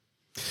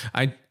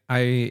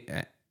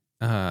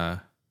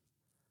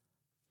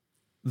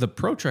 The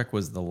Pro Trek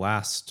was the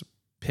last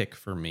pick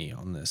for me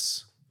on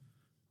this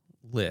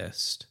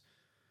list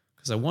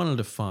because I wanted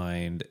to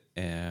find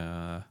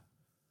a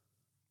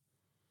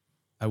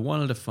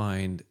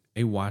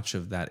watch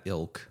of that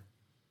ilk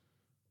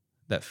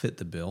that fit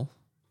the bill.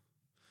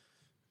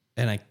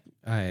 And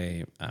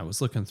I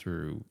was looking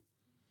through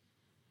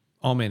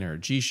all manner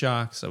of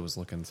G-Shocks. I was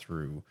looking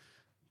through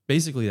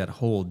basically that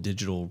whole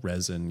digital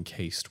resin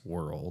cased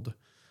world.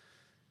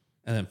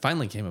 And then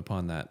finally came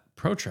upon that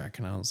Pro Trek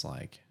and I was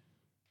like,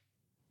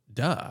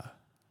 duh.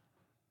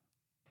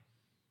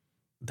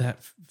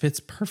 That fits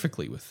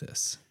perfectly with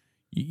this.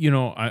 You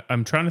know,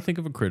 I'm trying to think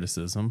of a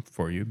criticism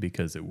for you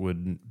because it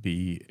wouldn't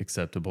be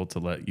acceptable to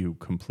let you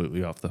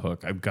completely off the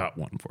hook. I've got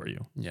one for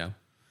you. Yeah.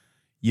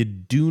 You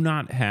do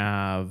not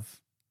have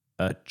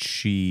a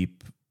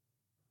cheap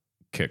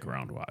kick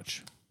around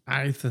watch.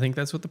 I think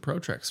that's what the Pro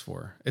Trek's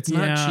for. It's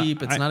not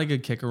cheap. It's not a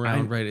good kick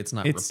around, right? It's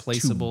not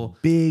replaceable. Too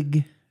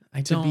big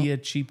to be a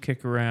cheap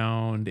kick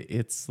around.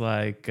 It's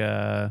like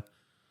I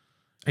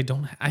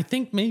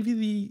think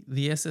maybe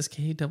the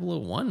SSK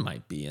 001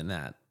 might be in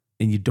that.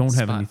 And you don't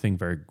have anything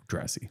very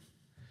dressy.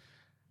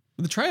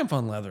 The Triumph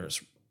on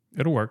leathers.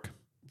 It'll work.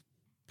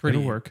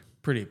 It'll work.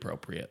 Pretty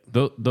appropriate.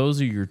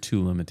 Those are your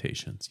two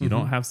limitations. You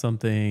don't have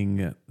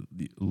something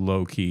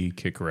low key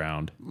kick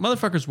around.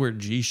 Motherfuckers wear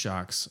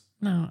G-Shocks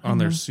on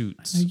their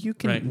suits. No, you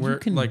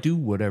can like, do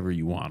whatever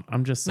you want.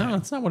 I'm just saying. No,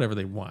 it's not whatever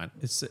they want.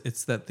 It's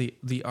that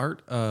the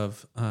art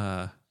of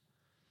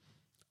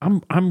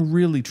I'm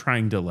really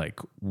trying to like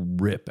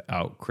rip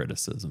out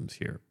criticisms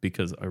here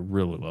because I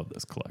really love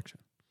this collection.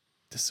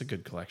 This is a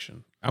good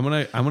collection. I'm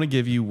gonna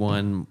give you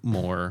one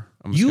more.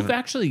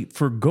 Actually,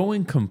 for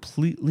going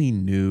completely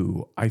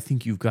new, I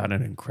think you've got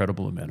an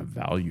incredible amount of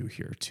value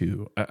here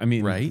too. I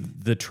mean, right?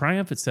 The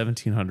Triumph at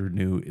 $1,700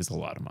 new is a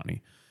lot of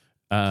money,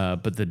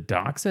 but the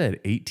Doxa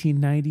at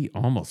 $1,890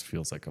 almost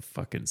feels like a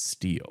fucking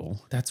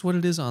steal. That's what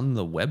it is on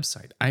the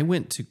website. I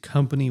went to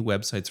company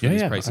websites for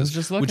these prices, I was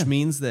just looking. which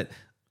means that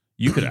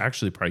you could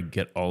actually probably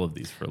get all of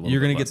these for a little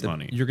bit less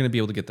money. You're going to be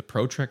able to get the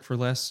Pro Trek for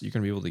less. You're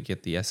going to be able to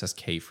get the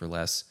SSK for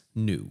less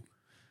new.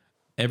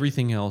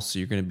 Everything else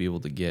you're going to be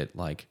able to get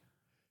like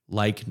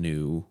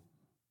new.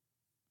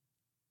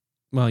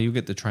 Well, you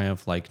get the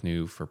Triumph like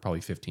new for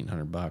probably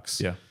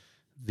 $1,500. Yeah.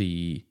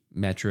 The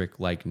Metric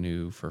like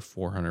new for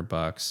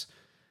 $400.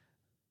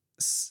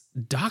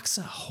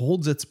 Doxa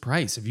holds its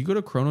price. If you go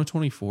to Chrono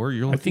 24,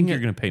 you're going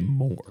to pay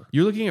more.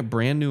 You're looking at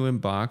brand new in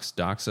box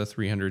Doxa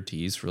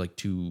 300Ts for like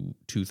 $2,000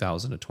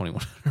 to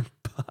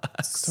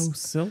 $2,100. So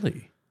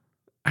silly.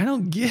 I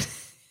don't get it.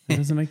 It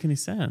doesn't make any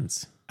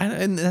sense.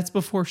 And that's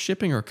before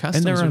shipping or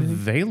customs. And they're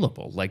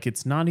available. Like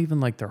it's not even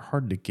like they're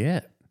hard to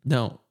get.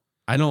 No,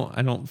 I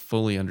don't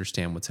fully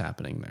understand what's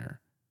happening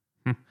there.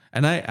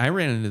 And I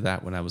ran into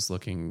that when I was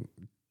looking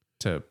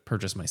to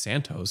purchase my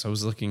Santos. I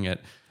was looking at,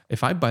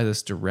 if I buy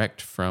this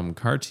direct from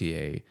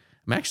Cartier,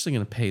 I'm actually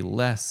going to pay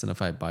less than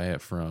if I buy it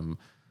from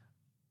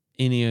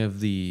any of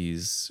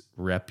these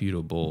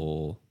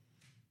reputable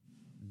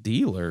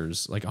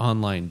dealers, like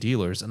online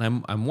dealers. And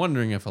I'm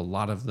wondering if a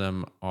lot of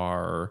them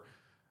are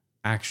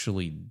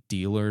actually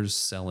dealers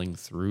selling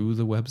through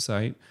the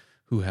website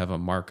who have a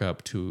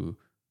markup to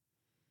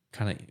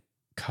kind of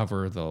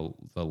cover the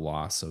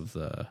loss of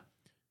the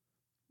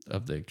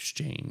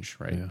exchange,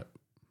 right? Yeah.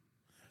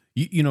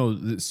 You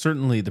know,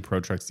 certainly the Pro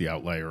Trek's the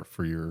outlier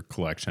for your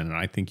collection, and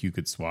I think you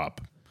could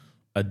swap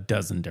a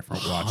dozen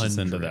different watches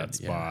into that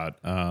 100, yeah. spot.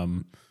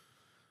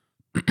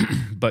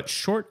 But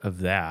short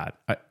of that,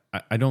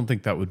 I don't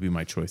think that would be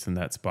my choice in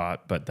that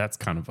spot, but that's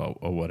kind of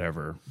a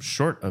whatever.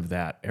 Short of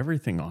that,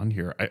 everything on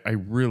here, I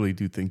really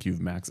do think you've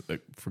maxed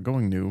for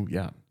going new.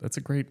 Yeah, that's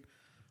a great.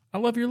 I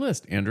love your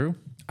list, Andrew.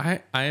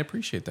 I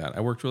appreciate that.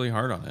 I worked really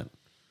hard on it.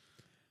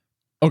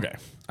 Okay.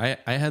 I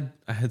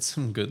had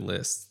some good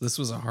lists. This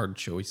was a hard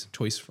choice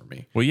for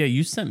me. Well, yeah,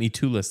 you sent me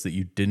 2 lists that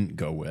you didn't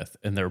go with,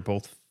 and they're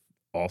both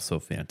also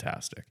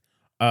fantastic.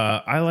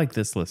 I like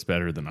this list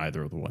better than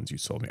either of the ones you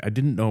sold me. I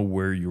didn't know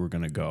where you were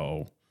going to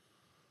go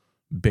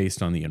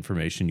based on the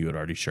information you had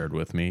already shared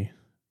with me.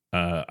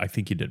 I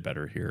think you did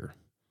better here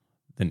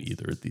than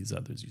either of these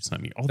others you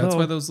sent me. Although, That's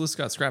why those lists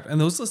got scrapped.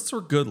 And those lists were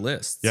good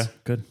lists. yeah,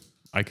 good.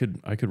 I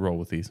could roll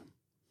with these.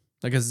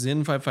 Like a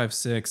Zin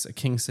 556, a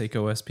King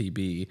Seiko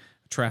SPB,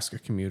 a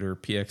Trasker Commuter,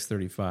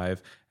 PX35,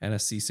 and a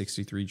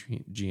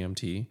C63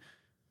 GMT.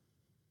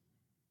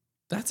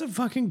 That's a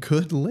fucking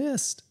good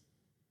list.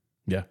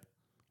 Yeah,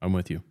 I'm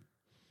with you.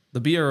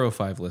 The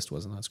BR05 list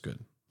wasn't as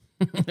good.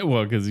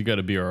 Well, because you got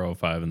a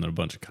BR05 and then a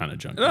bunch of kind of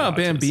junk. Oh,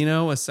 watches.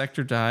 Bambino, a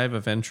Sector Dive,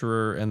 a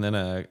Venturer, and then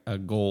a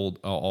gold,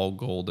 all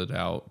golded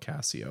out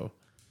Casio.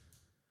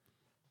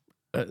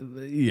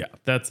 Yeah,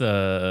 that's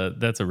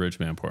a rich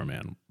man, poor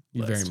man.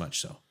 List. Very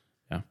much so.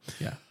 Yeah.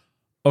 Yeah.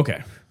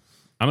 Okay,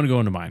 I'm gonna go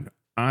into mine.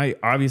 I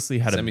obviously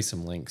had Send me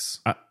some links.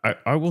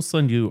 I will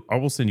send you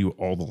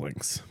all the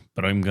links,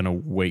 but I'm gonna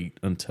wait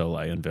until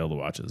I unveil the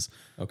watches.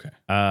 Okay.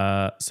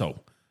 So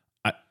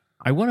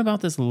I went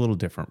about this a little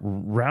different.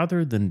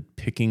 Rather than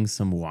picking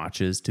some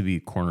watches to be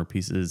corner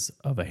pieces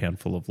of a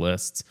handful of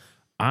lists,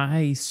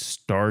 I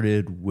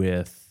started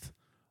with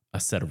a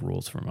set of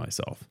rules for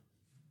myself.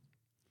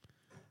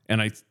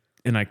 And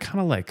I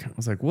kind of I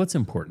was like, what's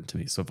important to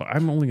me? So if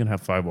I'm only going to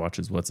have 5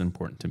 watches, what's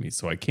important to me?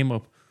 So I came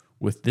up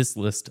with this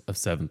list of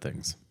 7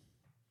 things.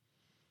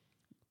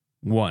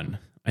 1,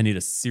 I need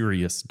a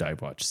Sirius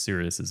dive watch.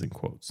 Sirius is in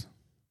quotes.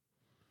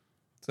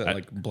 Is that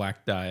like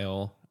black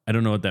dial? I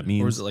don't know what that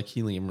means. Or is it like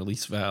helium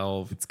release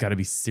valve? It's got to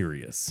be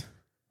Sirius.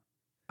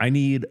 I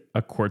need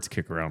a quartz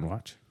kick around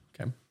watch.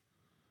 Okay.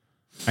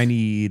 I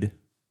need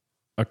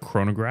a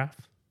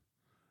chronograph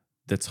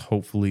that's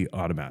hopefully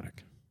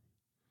automatic.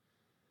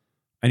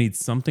 I need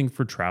something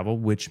for travel,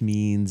 which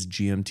means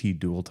GMT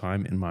dual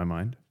time in my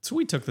mind. So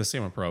we took the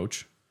same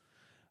approach.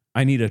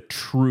 I need a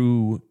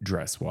true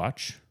dress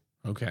watch.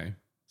 Okay.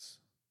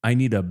 I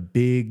need a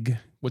big.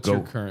 What's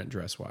your current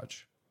dress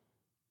watch?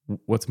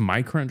 What's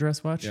my current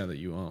dress watch? Yeah, that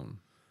you own.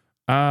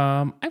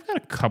 I've got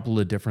a couple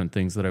of different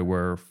things that I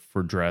wear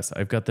for dress.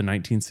 I've got the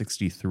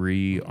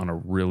 1963 on a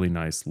really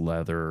nice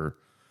leather.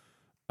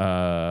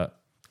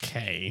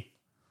 Okay.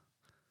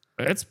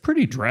 It's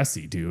pretty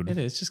dressy, dude. It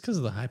is just because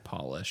of the high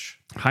polish.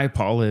 High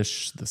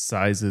polish. The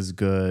size is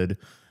good.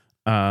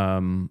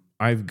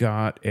 I've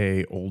got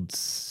a old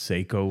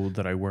Seiko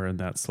that I wear in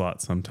that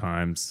slot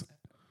sometimes.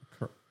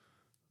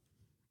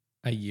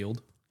 I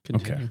yield.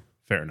 Continue. Okay,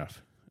 fair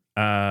enough.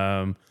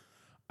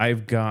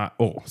 I've got,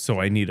 so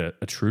I need a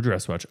true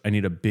dress watch. I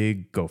need a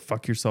big go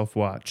fuck yourself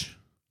watch.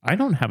 I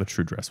don't have a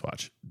true dress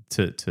watch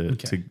to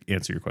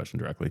answer your question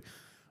directly.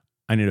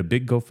 I need a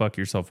big go fuck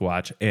yourself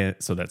watch. And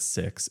so that's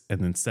 6. And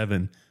then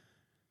 7,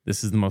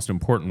 this is the most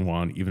important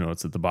one, even though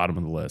it's at the bottom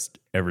of the list.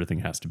 Everything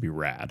has to be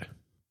rad.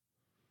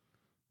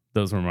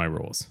 Those were my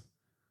rules.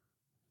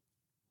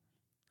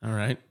 All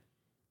right.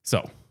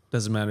 So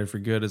doesn't matter if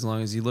you're good as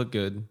long as you look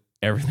good.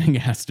 Everything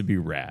has to be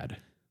rad.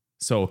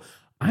 So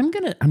I'm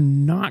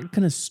not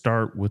gonna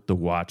start with the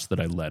watch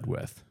that I led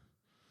with.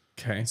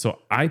 Okay. So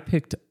I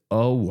picked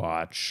a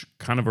watch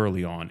kind of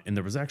early on, and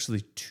there was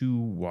actually 2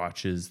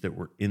 watches that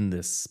were in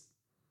this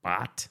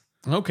spot.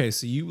 Okay,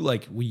 so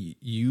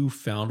you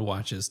found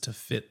watches to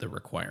fit the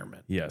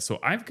requirement. Yeah, so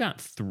I've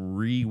got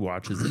 3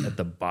 watches at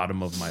the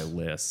bottom of my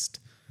list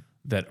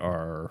that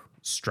are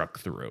struck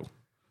through.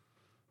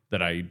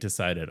 That I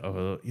decided,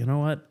 you know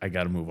what? I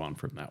got to move on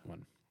from that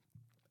one.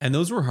 And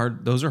those are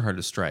hard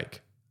to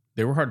strike.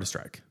 They were hard to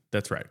strike.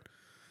 That's right.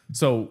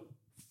 So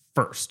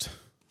first,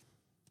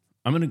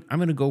 I'm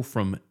gonna go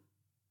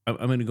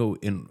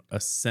in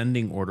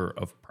ascending order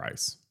of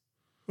price.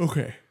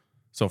 Okay.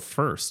 So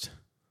first,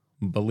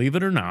 believe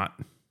it or not,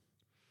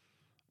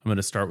 I'm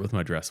gonna start with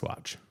my dress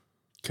watch.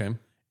 Okay.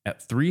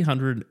 At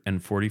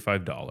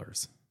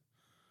 $345,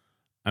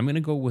 I'm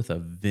gonna go with a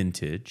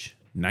vintage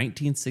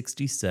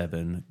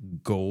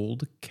 1967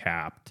 gold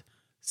capped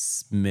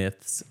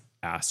Smith's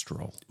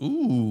Astral.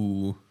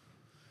 Ooh.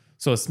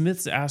 So a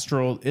Smith's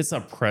Astral, it's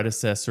a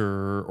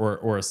predecessor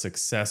or a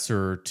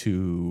successor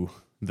to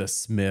the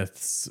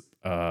Smith's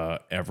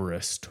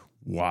Everest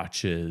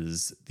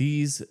watches.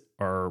 These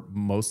are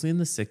mostly in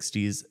the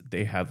 60s.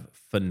 They have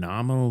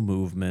phenomenal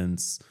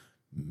movements,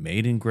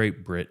 made in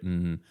Great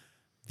Britain.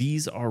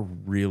 These are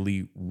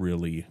really,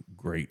 really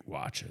great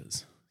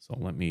watches. So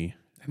and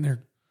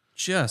they're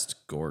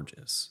just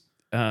gorgeous.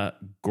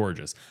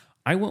 Gorgeous.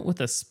 I went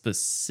with a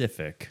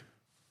specific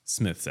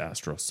Smith's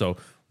Astral. So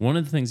one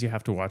of the things you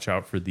have to watch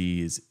out for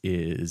these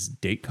is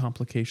date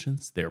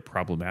complications. They're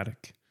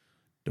problematic.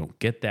 Don't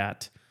get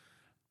that.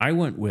 I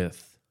went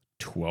with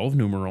 12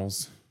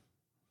 numerals,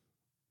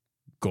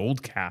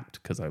 gold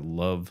capped, because I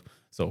love.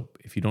 So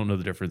if you don't know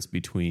the difference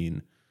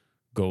between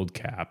gold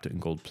capped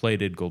and gold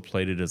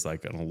plated is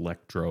like an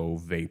electro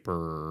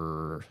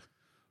vapor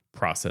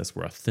process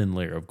where a thin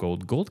layer of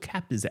gold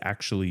capped is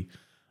actually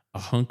a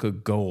hunk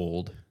of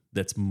gold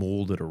that's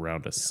molded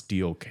around a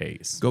steel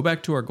case. Go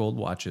back to our gold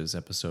watches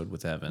episode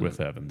with Evan.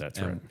 That's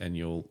right. And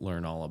you'll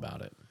learn all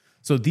about it.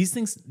 So these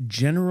things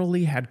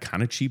generally had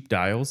kind of cheap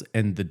dials,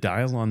 and the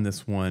dial on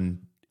this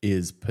one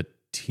is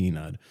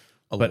patinaed.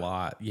 A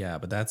lot, yeah,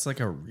 but that's like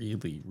a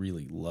really,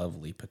 really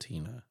lovely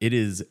patina. It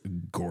is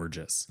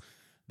gorgeous.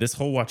 This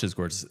whole watch is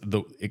gorgeous.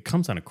 Though it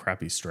comes on a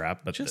crappy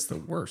strap, but Just the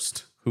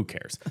worst. who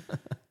cares?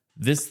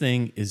 This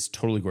thing is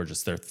totally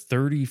gorgeous. They're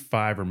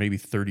 35 or maybe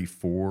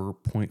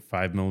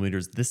 34.5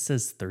 millimeters. This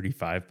says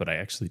 35, but I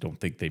actually don't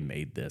think they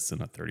made this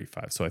in a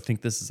 35. So I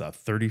think this is a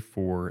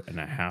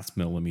 34.5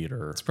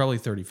 millimeter. It's probably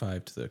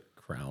 35 to the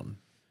crown.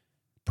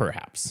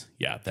 Perhaps.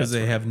 Yeah. Because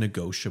they have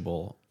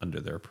negotiable under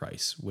their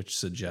price, which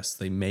suggests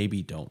they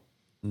maybe don't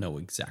know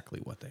exactly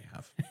what they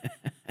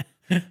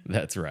have.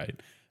 That's right.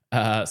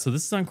 So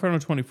this is on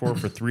Chrono24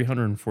 for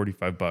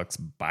 $345.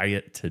 Buy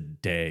it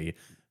today.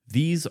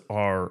 These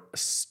are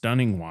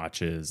stunning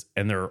watches,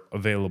 and they're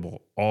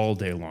available all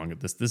day long at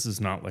this. This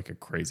is not like a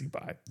crazy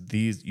buy.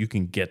 These you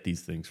can get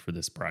these things for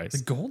this price.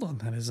 The gold on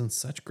that is in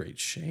such great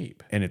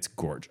shape. And it's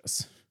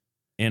gorgeous.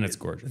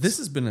 This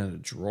has been in a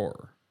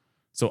drawer.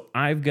 So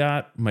I've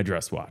got my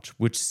dress watch,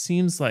 which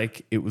seems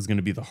like it was going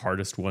to be the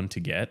hardest one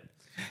to get.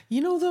 You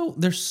know, though,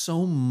 there's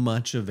so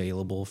much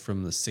available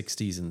from the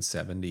 60s and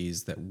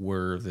 70s that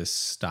were this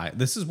style.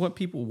 This is what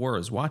people wore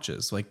as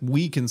watches. Like,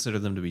 we consider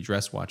them to be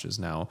dress watches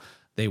now.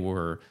 They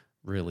were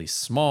really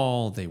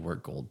small. They were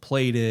gold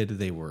plated.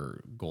 They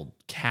were gold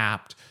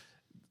capped.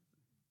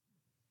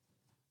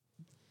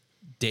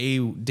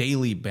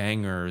 Daily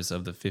bangers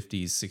of the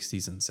 50s,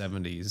 60s, and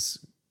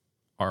 70s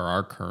are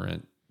our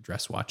current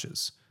dress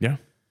watches. Yeah.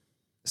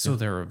 So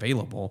they're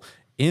available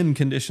in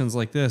conditions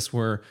like this,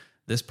 where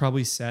this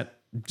probably set,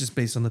 just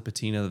based on the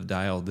patina of the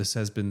dial, this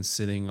has been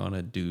sitting on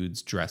a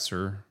dude's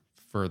dresser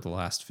for the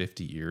last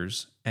 50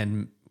 years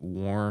and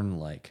worn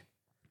like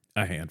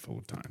A handful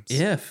of times.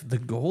 if the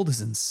gold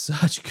is in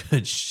such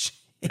good shape.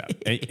 Yeah.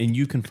 And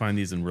you can find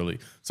these in really.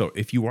 So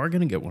if you are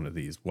going to get one of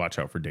these, watch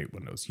out for date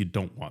windows. You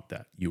don't want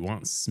that. You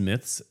want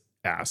Smith's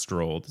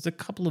Astral. There's a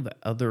couple of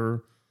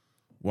other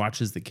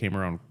watches that came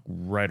around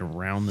right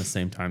around the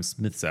same time.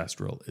 Smith's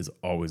Astral is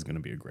always going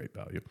to be a great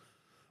value.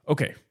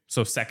 Okay.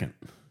 So second,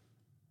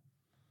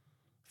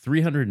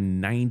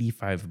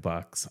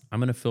 $395. I'm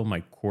going to fill my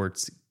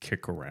quartz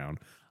kick around.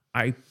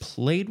 I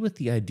played with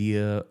the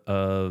idea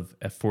of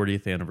a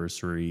 40th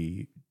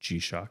anniversary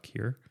G-Shock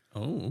here.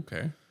 Oh,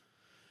 okay.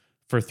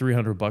 For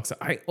 $300.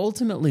 I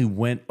ultimately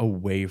went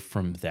away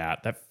from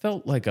that. That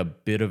felt like a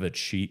bit of a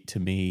cheat to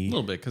me. A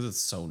little bit because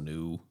it's so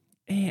new.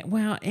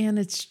 And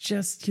it's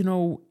just, in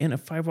a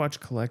 5-watch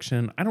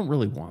collection, I don't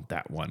really want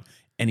that one.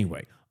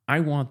 Anyway,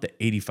 I want the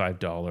 $85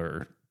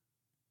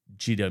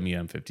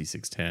 GWM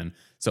 5610.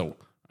 So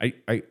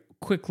I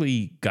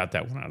quickly got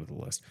that one out of the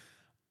list.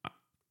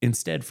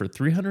 Instead, for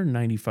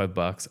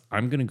 $395,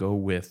 I'm going to go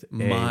with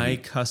my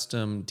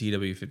custom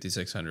DW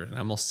 5600, and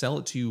I'm going to sell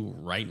it to you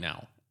right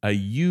now. A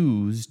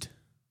used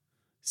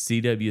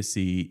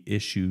CWC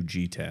issue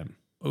G10.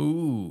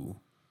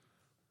 Ooh.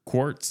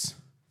 Quartz.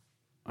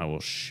 I will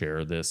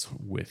share this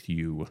with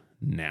you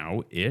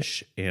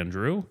now-ish,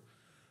 Andrew.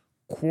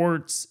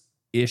 Quartz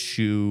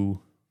issue.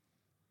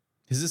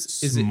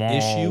 Is it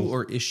issue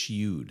or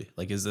issued?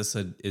 Like, is this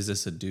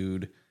a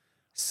dude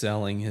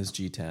selling his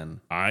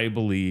G10? I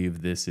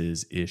believe this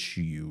is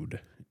issued.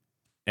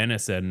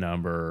 NSN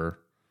number,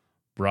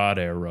 broad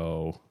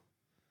arrow.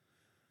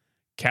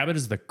 Cabot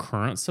is the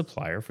current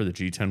supplier for the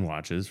G10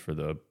 watches for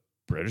the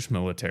British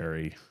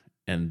military,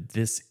 and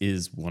this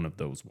is one of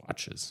those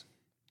watches.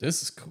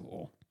 This is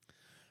cool.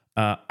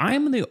 I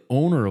am the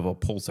owner of a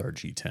Pulsar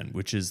G10,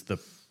 which is the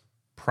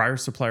prior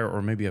supplier,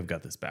 or maybe I've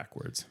got this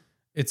backwards.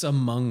 It's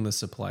among the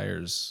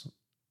suppliers.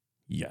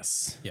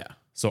 Yes. Yeah.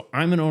 So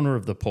I'm an owner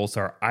of the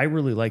Pulsar. I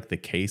really like the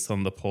case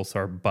on the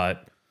Pulsar,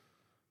 but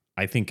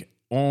I think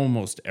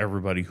almost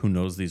everybody who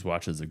knows these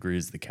watches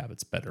agrees the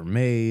Cabot's better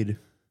made.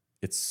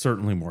 It's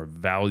certainly more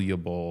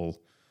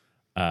valuable.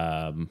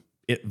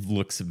 It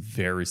looks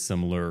very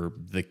similar.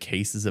 The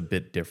case is a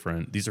bit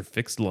different. These are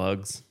fixed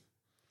lugs.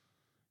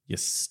 You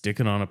stick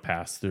it on a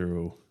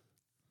pass-through,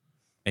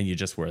 and you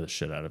just wear the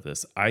shit out of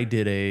this. I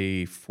did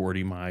a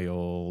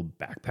 40-mile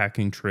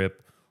backpacking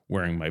trip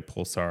wearing my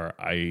Pulsar.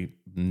 I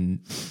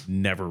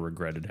never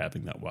regretted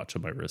having that watch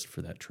on my wrist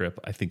for that trip.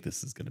 I think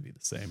this is going to be the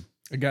same.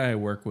 A guy I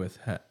work with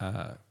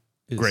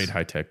Great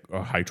high-tech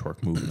or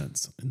high-torque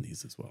movements in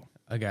these as well.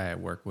 A guy I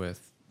work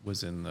with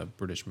was in the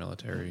British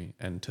military,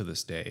 and to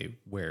this day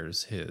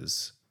wears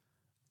his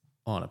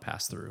on a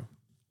pass-through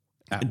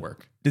at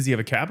work. Does he have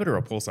a Cabot or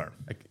a Pulsar?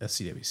 A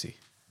CWC.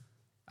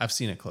 I've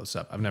seen it close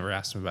up. I've never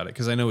asked him about it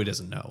because I know he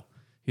doesn't know.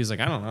 He's like,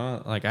 I don't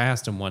know. Like, I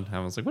asked him one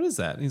time, I was like, what is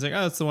that? And he's like,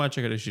 oh, it's the watch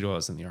I got issued while I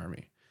was in the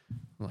Army.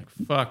 I'm like,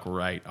 fuck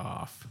right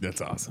off.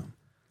 That's awesome.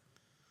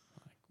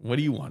 What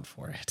do you want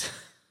for it?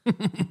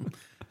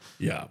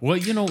 Yeah. Well,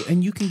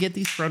 and you can get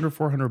these for under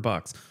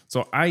 $400.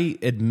 So I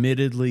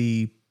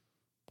admittedly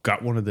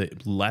got one of the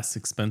less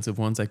expensive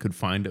ones I could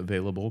find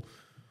available,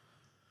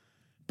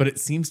 but it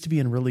seems to be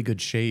in really good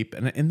shape.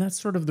 And that's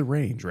sort of the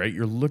range, right?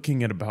 You're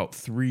looking at about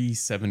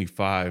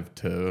 $375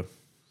 to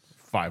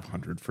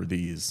 $500 for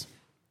these.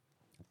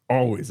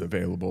 Always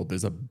available.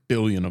 There's a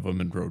billion of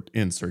them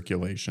in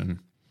circulation.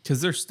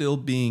 Because they're still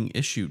being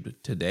issued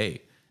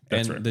today.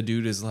 That's and right. the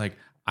dude is like,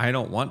 I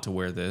don't want to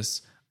wear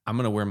this. I'm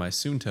going to wear my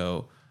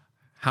Suunto.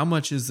 How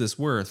much is this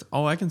worth?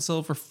 Oh, I can sell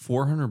it for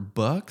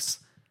 $400.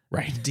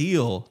 Right.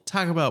 Deal.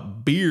 Talk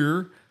about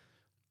beer.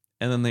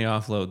 And then they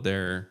offload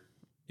their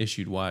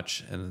issued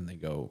watch and then they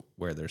go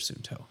wear their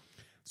Suunto.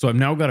 So I've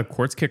now got a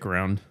quartz kick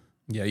around.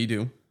 Yeah, you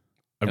do.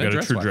 I've And got a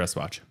dress true watch. dress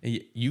watch.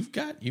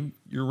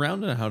 You're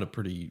rounding out a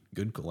pretty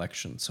good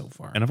collection so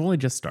far. And I've only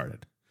just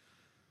started.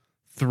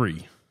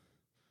 3.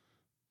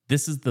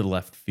 This is the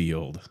left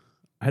field.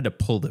 I had to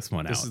pull this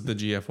one This out. is the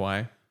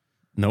GFY.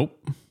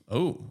 Nope.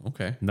 Oh,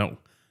 okay. No.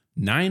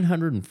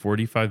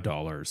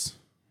 $945.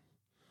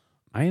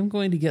 I am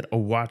going to get a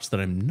watch that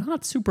I'm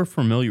not super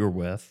familiar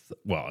with.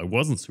 Well, I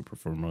wasn't super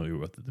familiar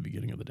with at the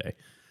beginning of the day.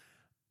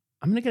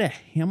 I'm going to get a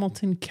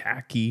Hamilton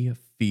Khaki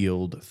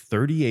Field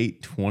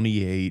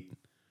 3828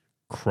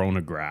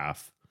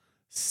 chronograph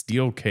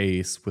steel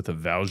case with a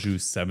Valjoux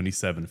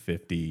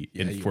 7750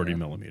 in 40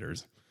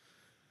 millimeters.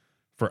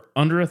 For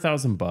under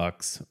 $1,000,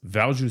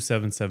 Valjoux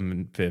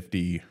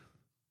 7750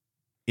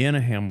 in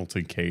a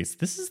Hamilton case.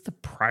 This is the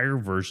prior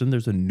version.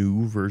 There's a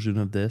new version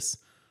of this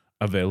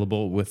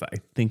available with, I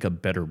think, a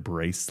better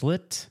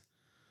bracelet.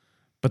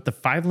 But the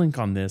 5-link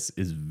on this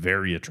is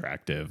very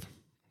attractive.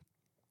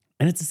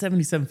 And it's a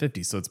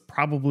 7750, so it's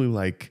probably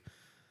like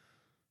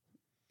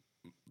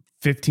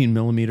 15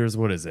 millimeters.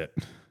 What is it?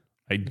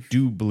 I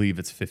do believe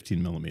it's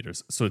 15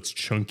 millimeters. So it's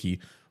chunky.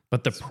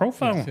 But the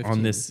profile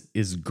on this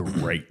is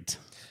great.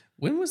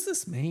 When was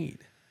this made?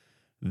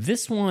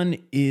 This one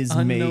is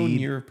Unknown made.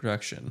 year of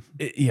production.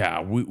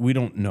 Yeah, we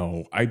don't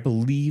know. I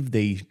believe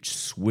they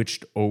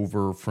switched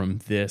over from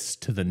this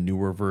to the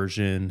newer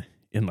version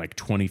in like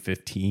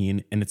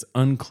 2015, and it's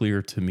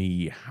unclear to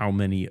me how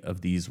many of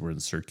these were in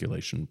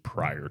circulation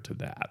prior to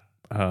that.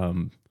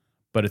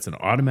 But it's an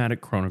automatic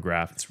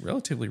chronograph. It's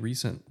relatively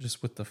recent,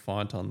 just with the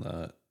font on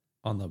the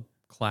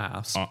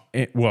clasp.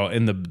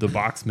 And the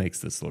box makes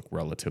this look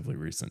relatively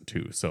recent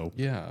too. So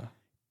Yeah.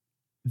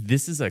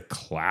 this is a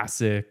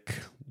classic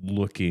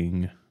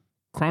looking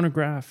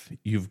chronograph.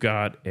 You've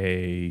got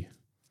a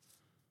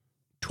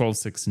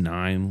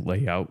 12/6/9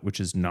 layout, which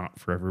is not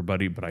for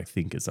everybody, but I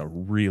think is a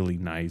really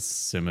nice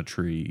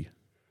symmetry.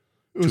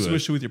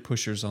 Especially with your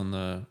pushers on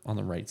the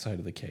right side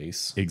of the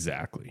case.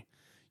 Exactly.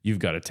 You've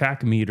got a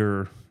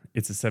tachymeter.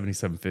 It's a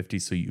 7750,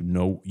 so you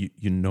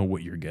know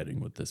what you're getting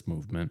with this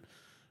movement,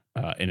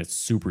 and it's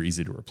super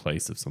easy to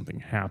replace if something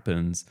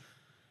happens.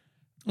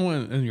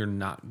 Well, and you're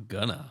not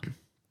gonna.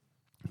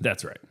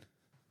 That's right.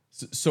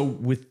 So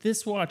with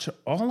this watch,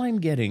 all I'm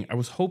getting, I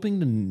was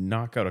hoping to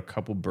knock out a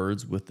couple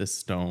birds with this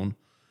stone,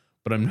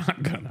 but I'm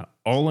not gonna.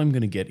 All I'm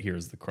gonna get here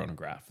is the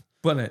chronograph,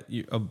 But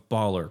a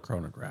baller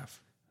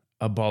chronograph.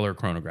 a baller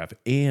chronograph,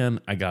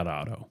 and I got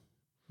auto.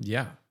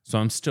 Yeah. So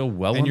I'm still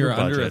well And under you're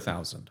budget. under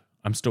 1,000.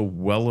 I'm still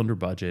well under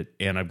budget,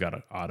 and I've got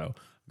an auto.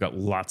 I've got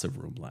lots of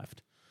room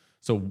left.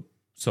 So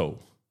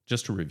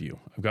just to review,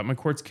 I've got my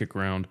quartz kick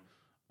round.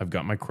 I've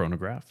got my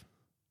chronograph.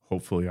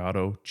 Hopefully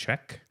auto,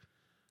 check.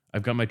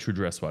 I've got my true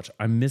dress watch.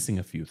 I'm missing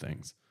a few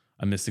things.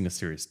 I'm missing a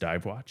serious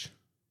dive watch.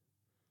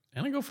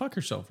 And a go fuck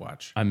yourself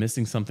watch. I'm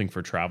missing something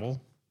for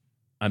travel.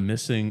 I'm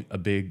missing a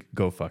big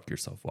go fuck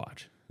yourself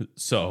watch.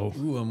 So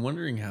Ooh, I'm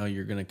wondering how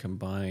you're gonna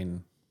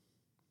combine.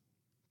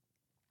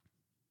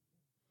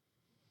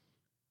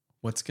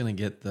 What's gonna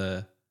get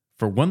the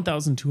for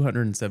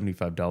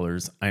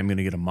 $1,275, I'm going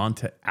to get a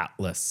Monta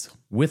Atlas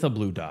with a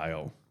blue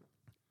dial.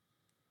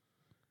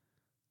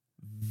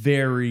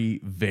 Very,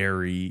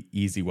 very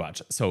easy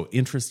watch. So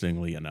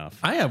interestingly enough,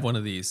 I have one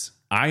of these.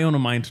 I own a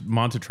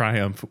Monta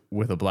Triumph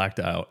with a black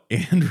dial.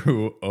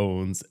 Andrew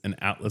owns an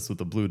Atlas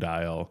with a blue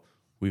dial.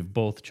 We've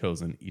both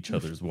chosen each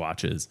other's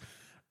watches.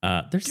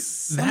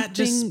 There's That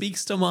just something-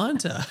 speaks to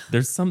Monta.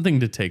 There's something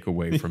to take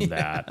away from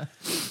that.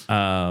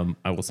 I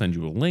will send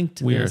you a link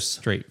to We are this.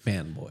 straight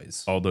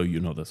fanboys. Although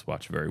you know this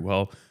watch very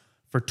well.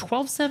 For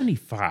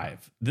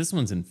 $1,275, this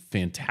one's in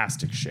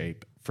fantastic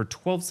shape. For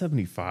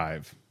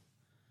 $1,275,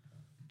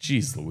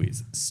 geez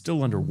Louise,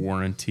 still under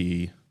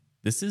warranty.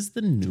 This is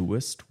the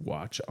newest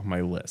watch on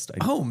my list.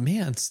 Oh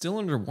man, still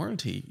under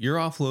warranty. You're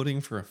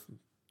offloading for a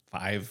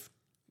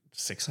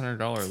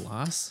 $500-$600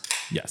 loss.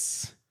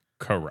 Yes,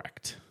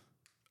 correct.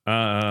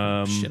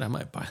 Shit, I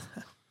might buy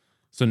that.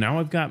 So now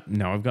I've got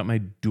my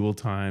dual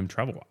time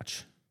travel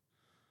watch.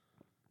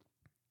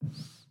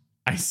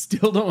 I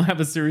still don't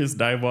have a serious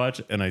dive watch,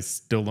 and I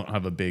still don't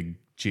have a big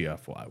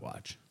GFY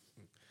watch.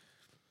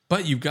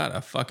 But you've got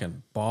a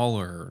fucking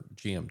baller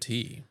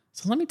GMT.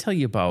 So let me tell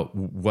you about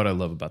what I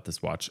love about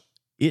this watch.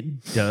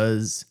 It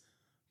does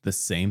the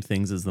same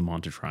things as the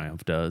Monta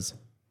Triumph does.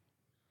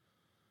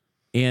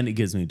 And it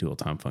gives me dual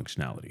time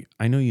functionality.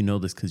 I know you know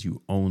this because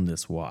you own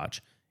this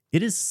watch.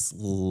 It is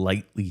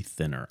slightly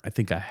thinner. I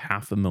think a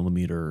half a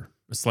millimeter,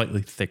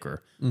 slightly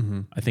thicker.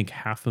 I think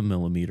half a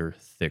millimeter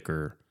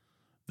thicker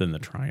than the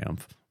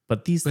Triumph.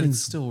 But these But things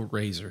it's still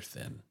razor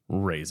thin.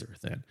 razor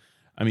thin.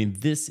 I mean,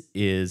 this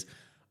is,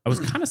 I was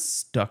kind of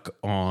stuck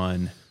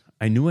on,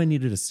 I knew I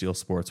needed a Steel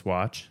Sports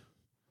watch.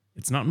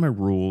 It's not in my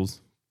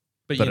rules.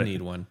 But you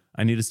need one.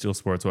 I need a Steel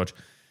Sports watch.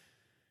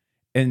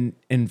 And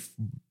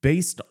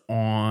based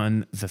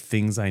on the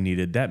things I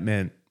needed, that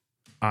meant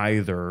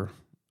either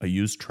a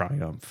used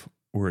Triumph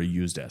or a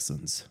used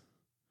Essence.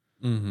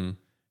 Mm-hmm.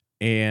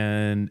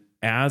 And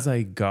as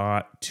I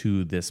got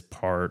to this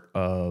part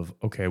of,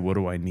 okay, what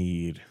do I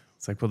need?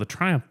 It's like, well, the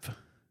Triumph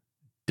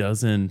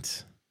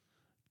doesn't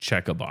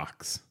check a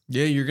box.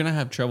 Yeah, you're going to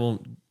have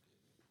trouble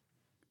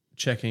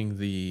checking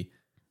the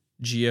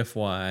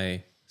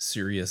GFY,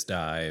 Sirius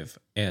Dive,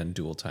 and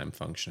dual time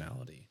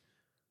functionality.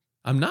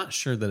 I'm not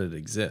sure that it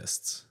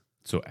exists.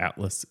 So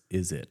Atlas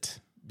is it.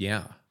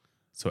 Yeah.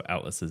 So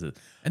Atlas is it.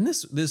 And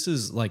this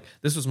is like,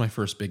 this was my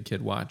first big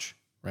kid watch,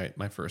 right?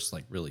 My first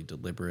like really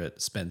deliberate,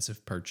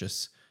 expensive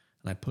purchase.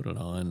 And I put it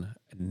on.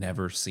 I'd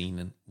never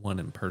seen one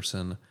in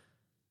person.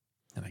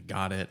 And I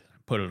got it, I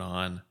put it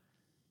on,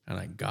 and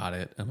I got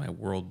it, and my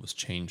world was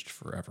changed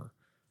forever.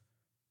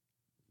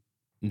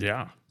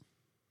 Yeah.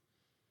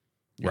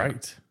 Yeah.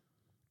 Right.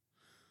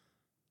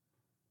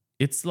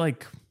 It's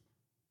like,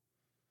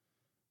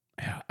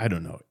 I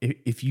don't know.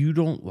 If you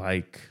don't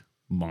like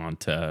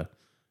Monta,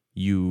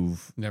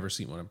 you've Never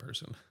seen one in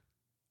person.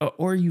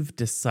 or you've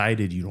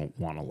decided you don't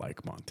want to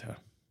like Monta.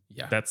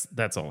 Yeah.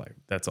 That's all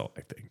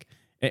I think.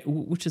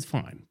 Which is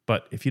fine.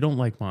 But if you don't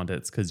like Monta,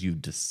 it's because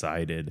you've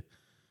decided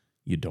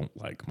you don't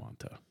like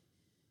Monta.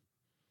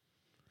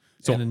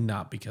 So and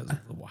not because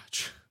of the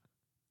watch.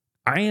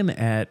 I am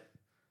at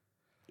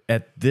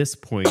this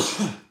point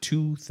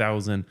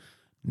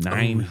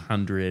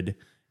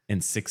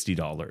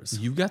 $2,960,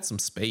 You've got some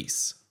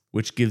space.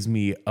 which gives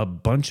me a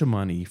bunch of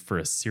money for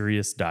a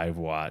Sirius Dive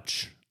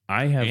watch.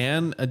 I have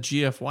And a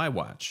GFY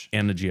watch.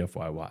 and a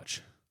GFY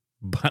watch,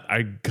 but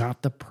I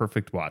got the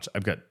perfect watch.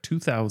 I've got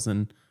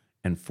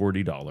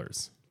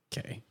 $2,040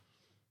 Okay.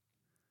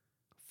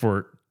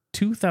 for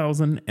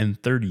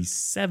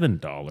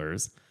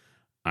 $2,037.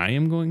 I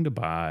am going to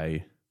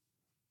buy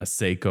a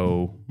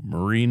Seiko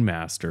Marine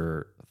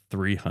Master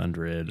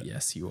 300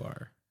 Yes, you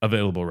are.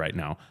 available right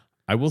now.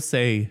 I will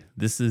say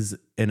this is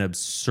an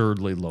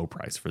absurdly low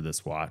price for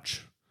this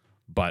watch,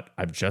 but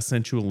I've just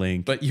sent you a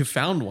link. But you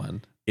found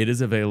one. It is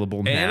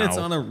available now. And it's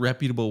on a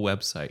reputable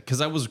website.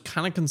 Because I was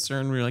kind of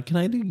concerned. We were like, can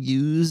I do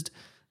used?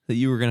 That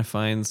you were going to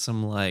find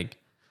some like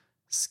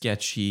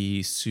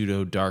sketchy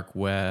pseudo dark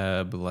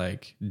web,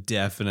 like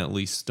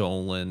definitely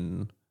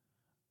stolen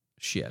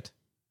shit.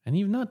 And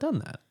you've not done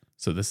that.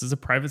 So this is a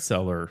private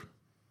seller,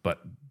 but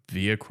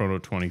via Chrono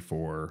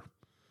 24.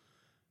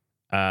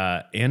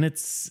 And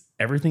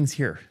everything's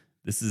here.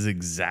 This is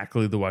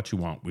exactly the watch you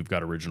want. We've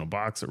got original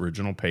box,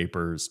 original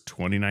papers,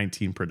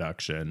 2019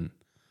 production.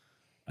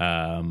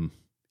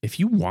 If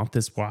you want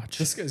this watch,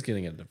 This guy's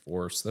getting a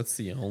divorce. That's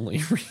the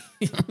only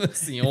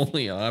that's the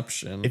only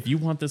option. if you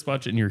want this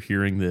watch and you're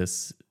hearing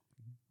this,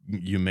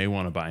 you may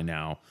want to buy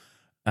now.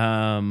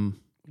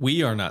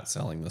 We are not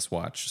selling this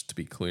watch, just to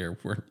be clear.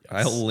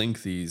 I'll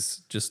link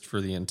these just for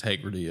the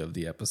integrity of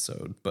the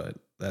episode, but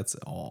that's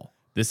all.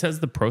 This has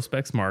the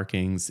Prospex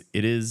markings.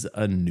 It is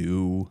a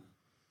new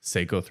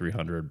Seiko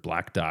 300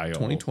 black dial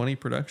 2020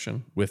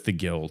 production. with the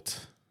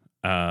gilt.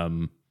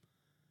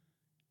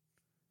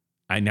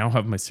 I now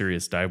have my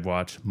Sirius Dive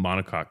watch,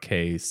 monocoque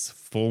case,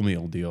 full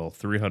meal deal,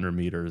 300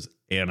 meters,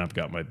 and I've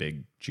got my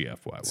big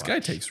GFY watch. This guy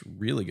takes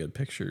really good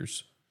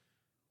pictures.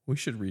 We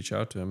should reach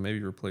out to him.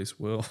 Maybe replace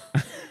Will.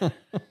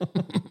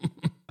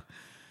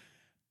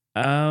 God,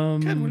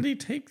 what did he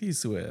take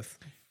these with?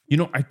 You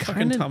know, I Fucking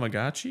kind of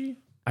Tamagotchi?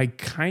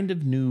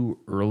 knew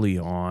early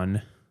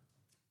on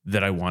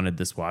that I wanted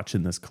this watch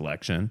in this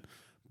collection,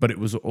 but it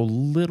was a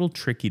little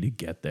tricky to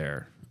get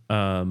there.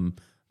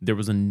 There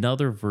was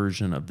another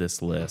version of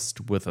this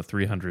list with a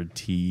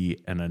 300T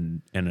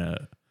and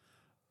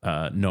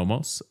a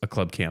Nomos, a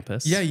Club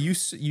Campus. Yeah,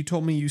 you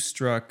told me you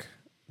struck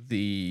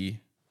the...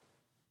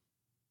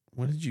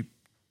 What did you...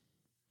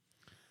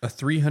 A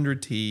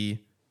 300T,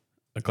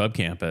 a Club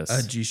Campus.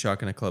 a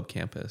G-Shock, and a Club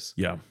Campus.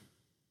 Yeah.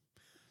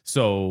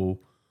 So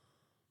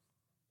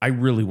I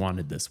really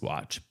wanted this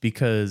watch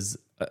because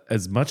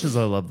as much as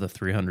I love the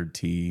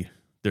 300T,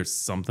 there's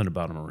something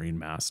about a Marine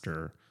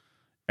Master.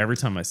 Every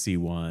time I see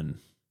one,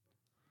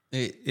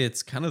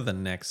 It's kind of the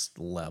next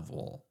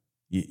level.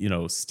 you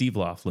know, Steve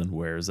Laughlin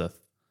wears a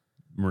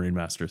Marine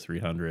Master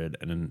 300,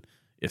 and then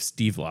if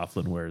Steve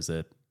Laughlin wears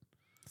it,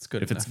 It's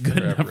good. if it's enough good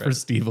for enough for Everett.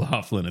 Steve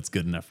Laughlin, it's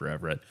good enough for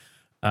Everett.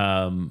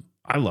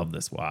 I love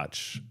this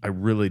watch. I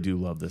really do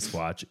love this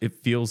watch. It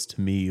feels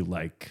to me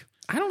like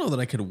I don't know that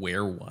I could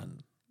wear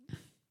one.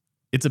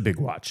 it's a big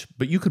watch,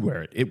 but you could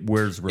wear it. It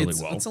wears really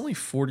well. It's only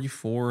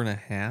 44 and a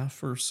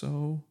half or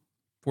so.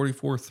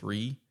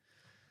 44.3.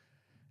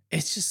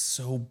 it's just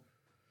so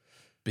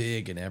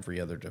big in every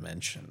other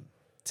dimension.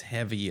 It's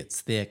heavy,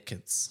 it's thick,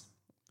 it's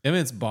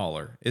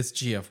baller. It's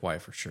GFY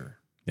for sure.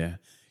 Yeah.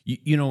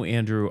 You know,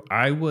 Andrew,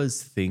 I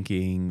was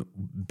thinking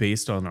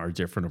based on our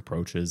different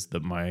approaches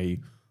that my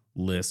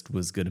list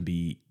was going to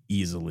be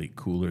easily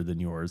cooler than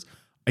yours.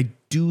 I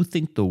do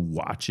think the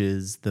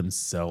watches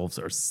themselves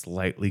are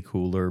slightly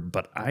cooler,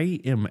 but I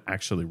am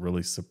actually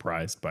really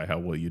surprised by how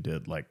well you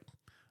did. Like,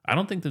 I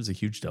don't think there's a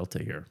huge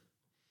delta here.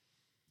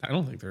 I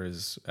don't think there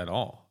is at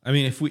all. I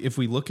mean, if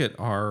we look at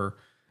our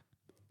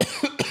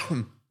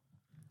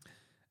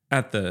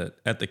at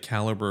the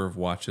caliber of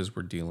watches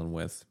we're dealing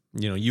with,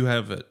 you know, you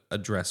have a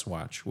dress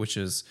watch, which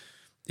is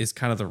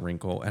kind of the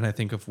wrinkle. And I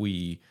think if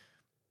we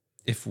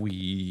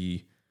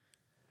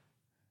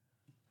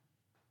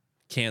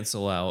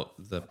cancel out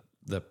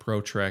the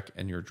Pro Trek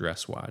and your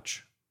dress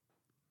watch,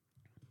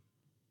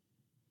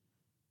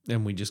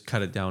 and we just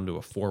cut it down to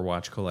a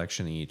 4-watch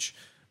collection each,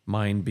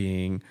 mine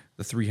being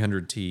the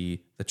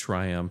 300T, the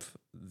Triumph,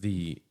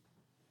 the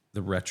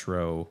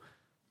Retro,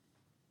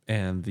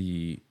 and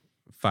the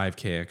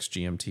 5KX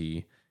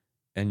GMT,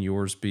 and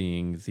yours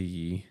being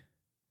the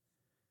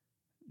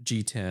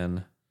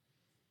G10.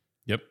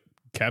 Yep.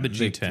 Cabot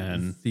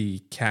G10. The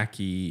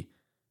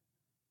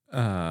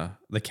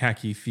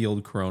khaki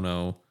Field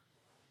Chrono,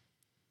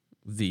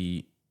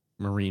 the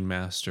Marine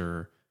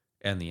Master,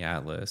 and the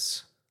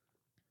Atlas.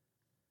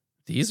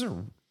 These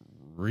are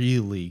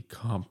really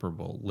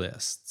comparable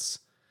lists.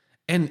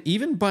 And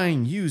even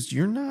buying used,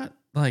 you're not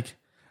like,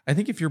 I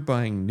think if you're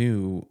buying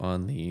new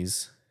on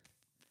these,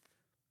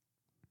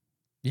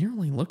 you're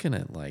only looking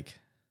at like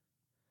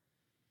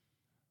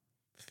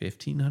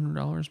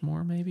 $1,500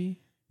 more, maybe.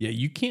 Yeah,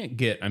 you can't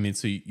get. I mean,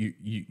 so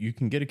you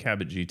can get a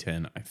Cabot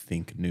G10, I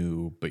think,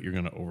 new, but you're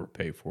going to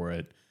overpay for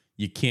it.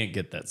 You can't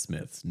get that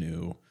Smith's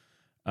new.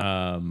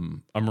 A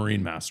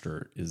Marine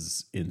Master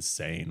is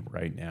insane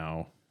right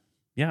now.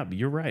 Yeah, but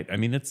you're right. I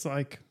mean, it's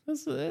like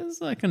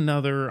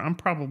another. I'm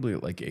probably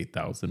at like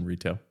 8,000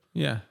 retail.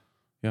 Yeah.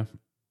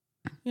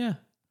 Yeah.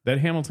 That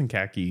Hamilton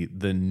khaki,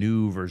 the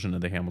new version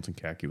of the Hamilton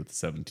khaki with the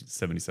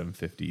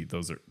 7750,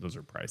 those are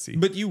pricey.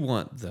 But you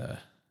want the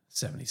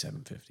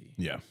 7750.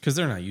 Yeah. Because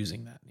they're not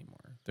using that anymore.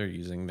 They're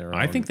using their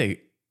own. I think they're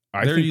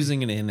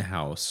using an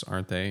in-house,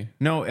 aren't they?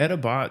 No, Etta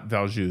bought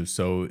Valjoux,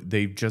 so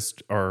they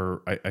just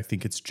are. I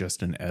think it's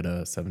just an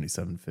Etta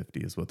 7750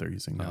 is what they're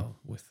using now. Oh,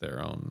 with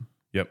their own.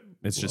 Yep,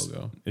 it's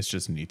logo.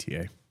 just an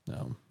ETA.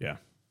 No. Yeah.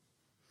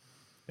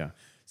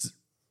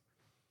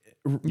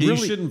 You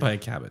shouldn't buy a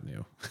Cabot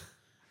new.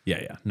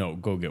 Yeah. No,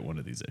 go get one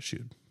of these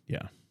issued.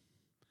 Yeah.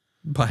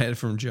 Buy it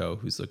from Joe,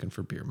 who's looking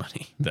for beer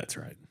money. That's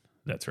right.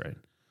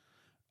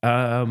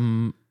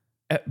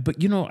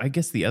 But you know, I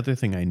guess the other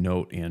thing I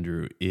note,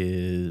 Andrew,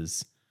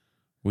 is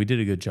we did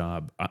a good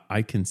job.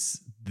 I can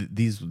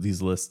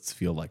these lists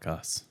feel like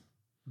us.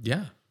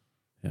 Yeah.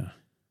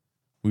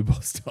 We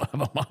both still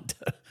have a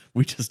Monta.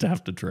 We just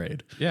have to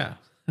trade. Yeah.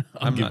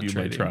 I'll give you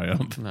my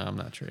Triumph. No, I'm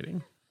not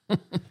trading.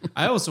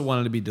 I also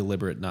wanted to be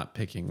deliberate not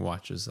picking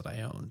watches that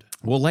I owned.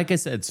 Well, like I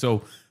said,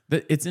 so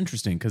it's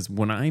interesting because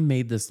when I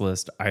made this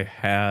list, I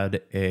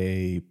had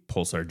a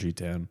Pulsar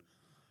G10.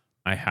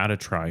 I had a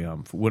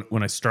Triumph.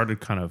 When I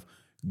started kind of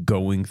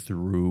going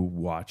through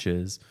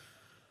watches,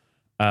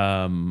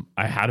 I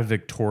had a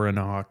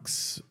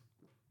Victorinox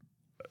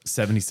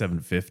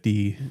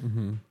 7750.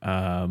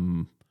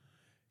 Mm-hmm.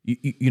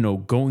 You know,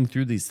 going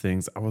through these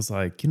things, I was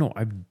like, you know,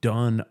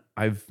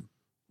 I've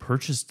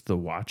purchased the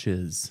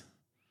watches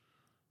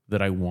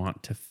that I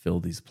want to fill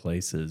these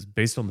places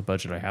based on the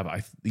budget I have.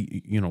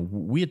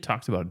 We had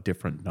talked about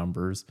different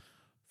numbers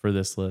for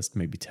this list,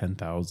 maybe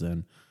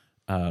 10,000.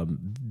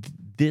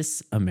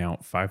 This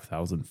amount,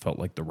 5,000, felt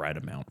like the right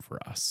amount for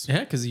us.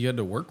 Yeah, because you had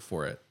to work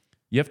for it.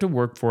 You have to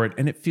work for it,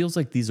 and it feels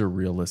like these are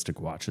realistic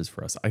watches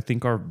for us. I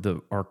think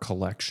our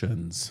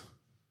collections,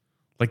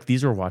 like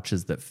these are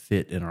watches that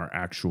fit in our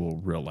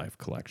actual real life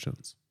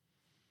collections.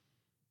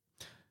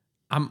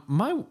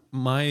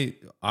 My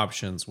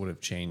options would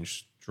have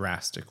changed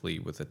drastically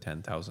with a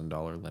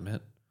 $10,000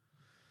 limit.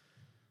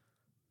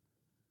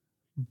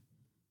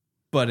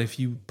 But if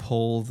you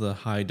pull the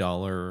high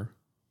dollar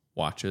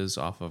watches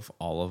off of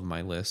all of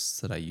my lists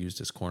that I used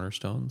as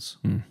cornerstones,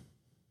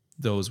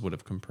 those would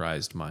have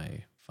comprised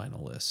my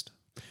final list.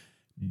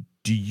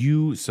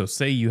 So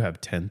say you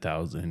have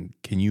 10,000,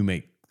 can you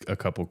make a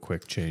couple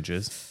quick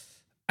changes?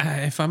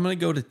 If I'm going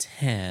to go to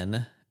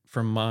 10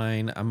 for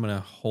mine, I'm going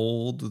to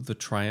hold the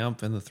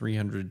Triumph and the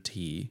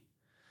 300T.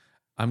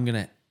 I'm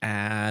going to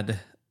add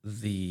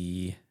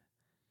the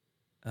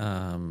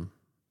new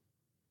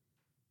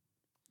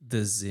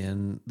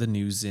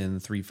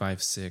Zyn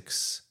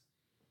 356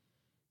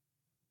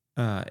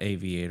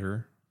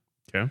 Aviator.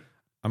 Okay.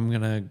 I'm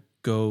going to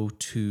go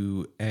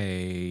to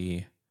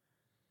a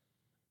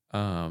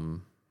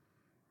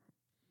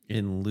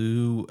in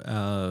lieu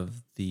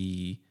of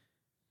the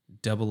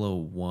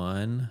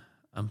 001,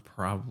 I'm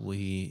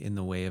probably in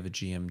the way of a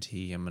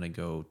GMT. I'm going to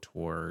go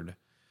toward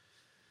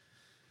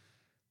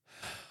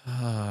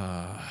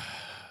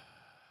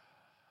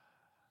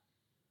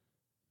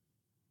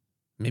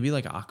maybe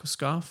like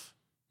Aquascoff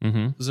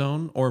Mm-hmm.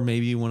 zone, or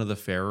maybe one of the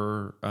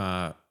fairer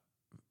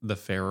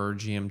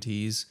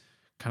GMTs,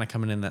 kind of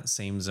coming in that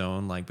same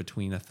zone, like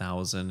between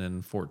 1,000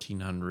 and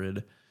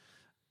 1,400.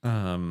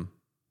 And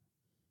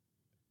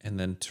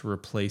then to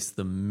replace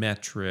the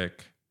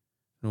metric,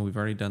 no, we've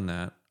already done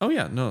that. Oh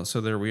yeah, no.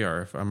 So there we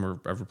are. If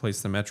I've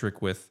replaced the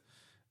metric with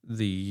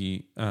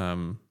the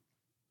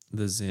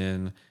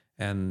Zin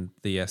and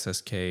the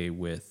SSK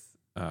with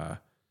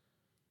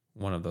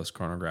one of those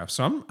chronographs.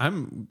 So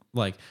I'm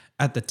like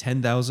at the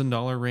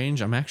 $10,000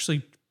 range. I'm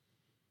actually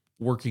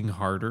working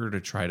harder to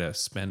try to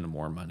spend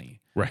more money.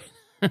 Right.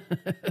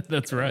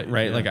 That's right.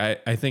 Right. Yeah. Like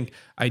I think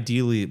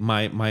ideally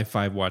my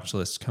 5 watch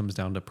list comes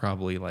down to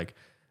probably like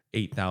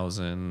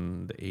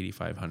 8,000 to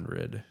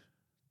 8,500.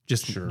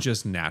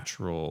 Just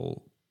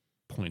natural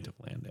point of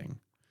landing.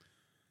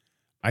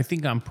 I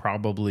think I'm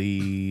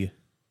probably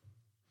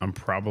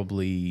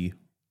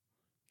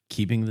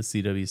keeping the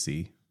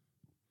CWC.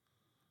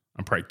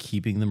 I'm probably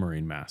keeping the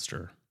Marine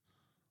Master.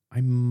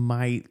 I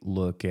might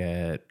look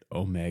at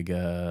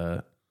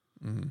Omega,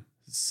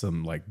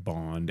 some like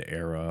Bond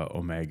era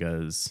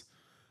Omegas.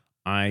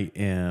 I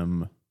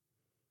am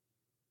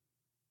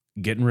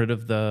getting rid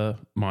of the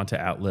Monta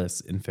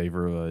Atlas in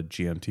favor of a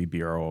GMT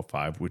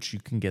BR05, which you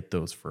can get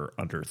those for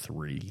under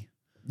 $3.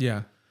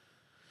 Yeah.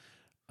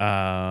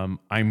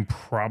 I'm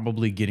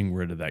probably getting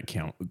rid of that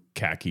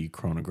khaki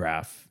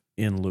chronograph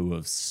in lieu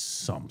of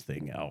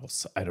something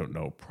else. I don't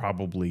know.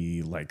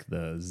 Probably like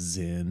the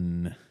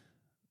Zin,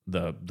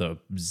 the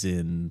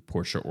Zin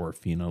Porsche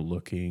Orfina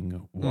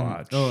looking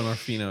watch. Oh, an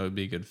Orfina would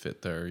be a good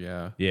fit there.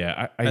 Yeah.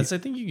 Yeah. I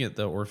think you get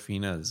the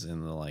Orfinas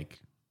in the like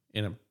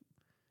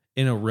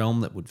in a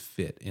realm that would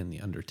fit in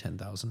the under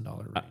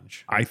 $10,000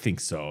 range. I think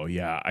so.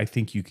 Yeah. I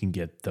think you can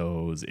get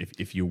those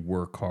if you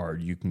work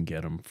hard, you can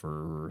get them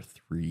for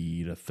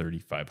 $3,000 to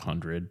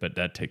 $3,500, but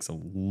that takes a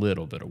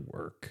little bit of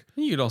work.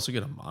 You could also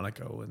get a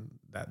Monaco in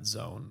that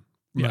zone.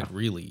 Yeah. Like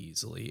really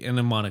easily. And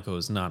a Monaco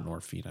is not an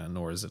Orfina,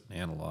 nor is it an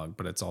analog,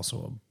 but it's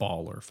also a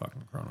baller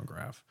fucking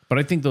chronograph. But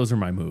I think those are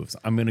my moves.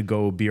 I'm going to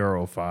go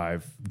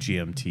BR05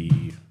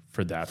 GMT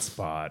for that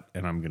spot,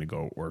 and I'm going to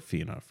go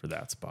Orfina for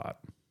that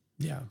spot.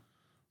 Yeah.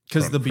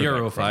 Because the For that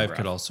BR05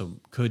 chronograph.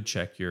 could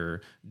check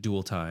your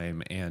dual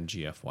time and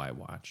GFY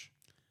watch.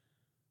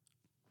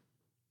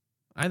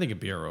 I think a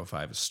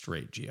BR05 is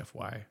straight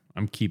GFY.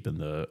 I'm keeping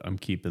the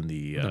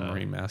The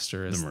Marine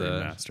Master is the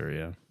Marine Master.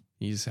 Yeah,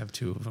 You just have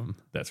 2 of them.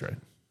 that's right.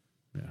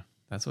 Yeah,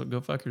 That's what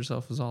Go Fuck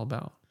Yourself is all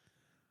about.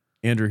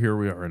 Andrew, here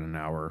we are in an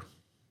hour.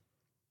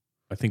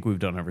 I think we've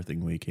done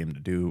everything we came to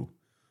do.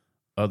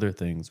 Other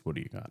things, what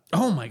do you got?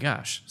 Oh my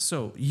gosh.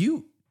 So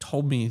you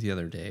told me the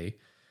other day,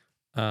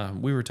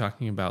 we were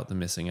talking about the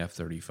missing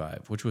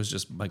F-35, which was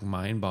just like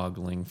mind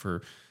boggling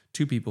for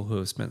 2 people who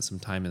have spent some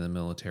time in the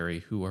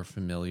military who are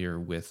familiar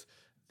with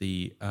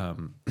the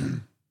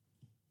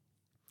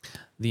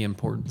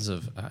importance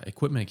of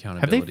equipment Have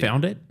accountability. they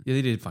found it? Yeah,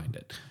 they did find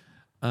it.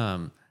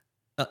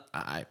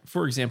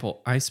 For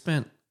example, I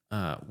spent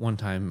one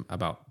time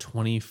about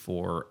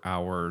 24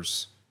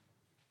 hours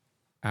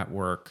at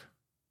work,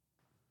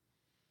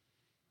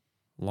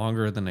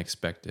 longer than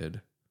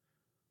expected,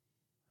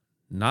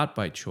 not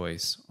by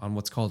choice, on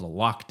what's called a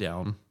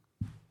lockdown,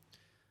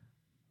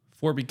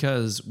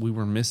 because we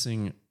were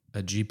missing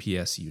a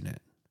GPS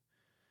unit.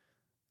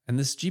 And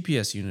this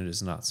GPS unit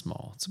is not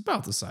small. It's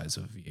about the size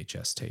of a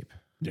VHS tape.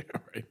 Yeah,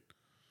 right.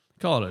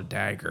 Call it a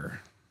dagger.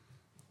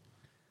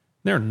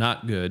 They're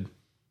not good.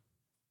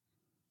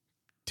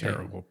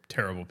 Terrible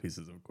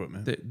pieces of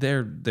equipment.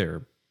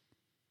 They're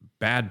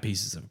bad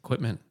pieces of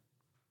equipment,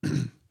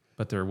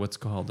 but they're what's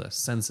called a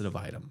sensitive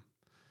item,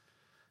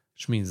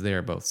 which means they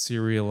are both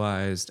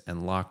serialized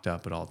and locked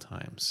up at all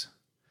times.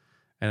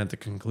 And at the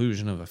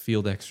conclusion of a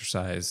field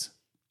exercise,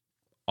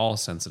 all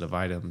sensitive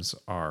items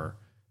are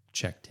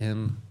checked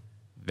in,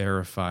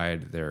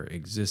 verified their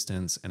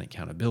existence and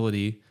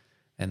accountability,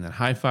 and then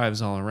high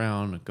fives all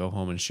around, go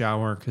home and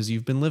shower because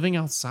you've been living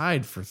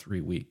outside for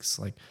 3 weeks.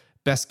 Like,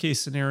 best case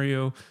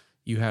scenario,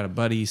 you had a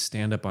buddy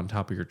stand up on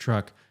top of your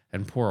truck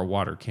and pour a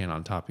water can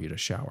on top of you to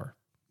shower.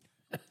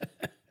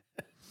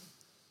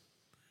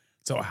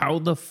 So how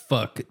the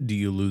fuck do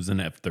you lose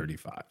an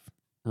F-35?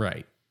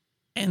 Right.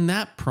 And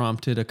that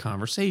prompted a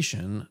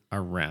conversation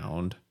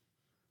around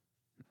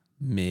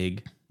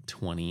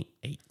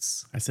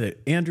MiG-28s. I said,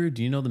 Andrew,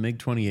 do you know the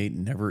MiG-28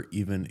 never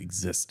even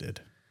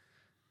existed?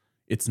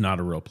 It's not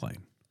a real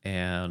plane.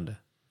 And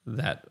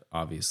that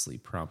obviously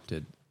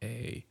prompted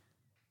a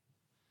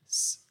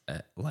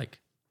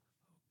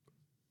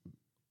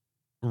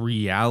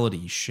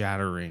reality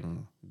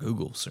shattering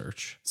Google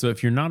search. So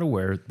if you're not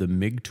aware, the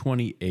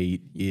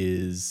MiG-28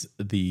 is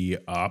the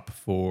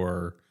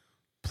OP-4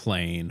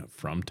 plane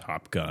from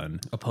Top Gun.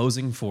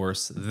 Opposing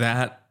force,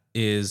 that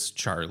is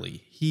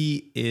Charlie.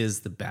 He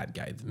is the bad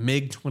guy. The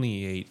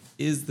MiG-28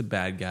 is the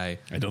bad guy.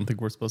 I don't think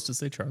we're supposed to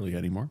say Charlie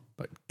anymore,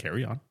 but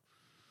carry on.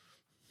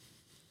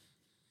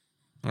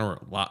 There were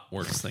a lot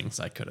worse things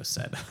I could have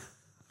said.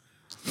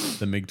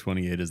 The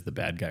MiG-28 is the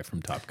bad guy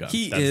from Top Gun.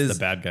 He That's is the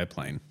bad guy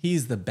plane.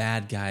 He's the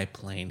bad guy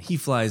plane. He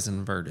flies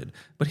inverted.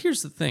 But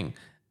here's the thing.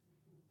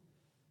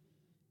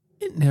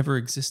 It never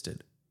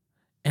existed.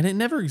 And it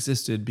never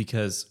existed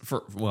because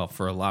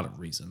for a lot of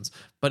reasons.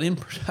 But in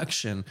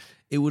production,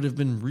 it would have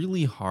been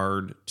really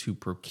hard to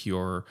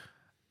procure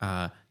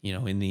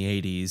in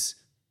the 80s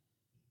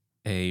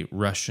a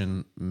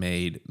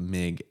Russian-made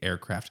MiG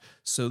aircraft.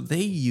 So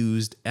they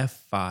used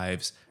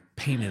F-5s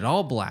painted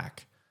all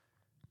black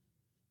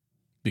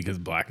Because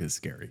black is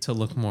scary. to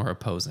look more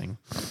opposing.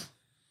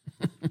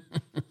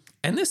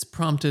 And this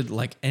prompted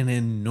like an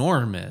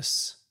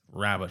enormous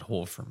rabbit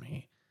hole for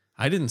me.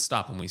 I didn't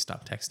stop when we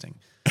stopped texting.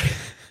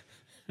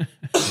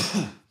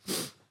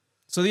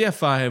 So the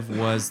F5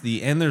 was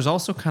and there's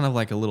also kind of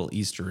like a little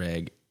Easter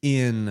egg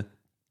in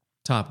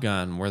Top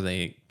Gun where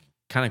they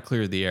kind of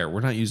cleared the air.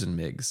 We're not using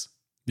MiGs.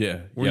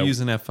 Yeah. We're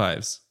using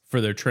F5s. For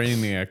their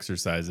training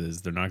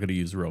exercises, they're not going to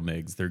use real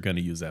MiGs. They're going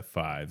to use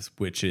F5s,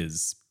 which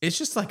is... It's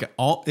just like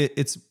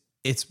it's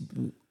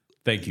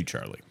Thank you,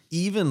 Charlie.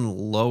 even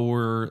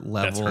lower level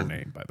That's her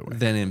name, by the way.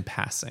 than in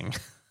passing.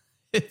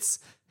 It's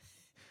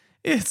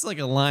like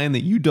a line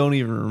that you don't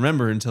even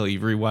remember until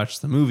you've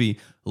rewatched the movie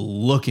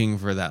looking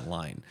for that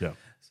line. Yeah.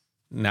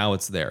 Now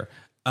it's there.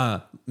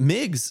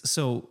 MiGs,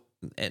 so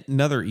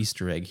another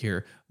Easter egg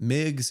here.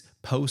 MiGs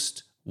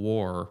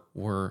post-war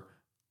were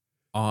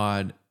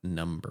odd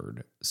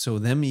numbered. So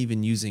them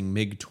even using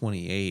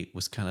MiG-28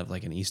 was kind of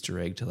like an Easter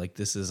egg to like,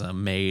 this is a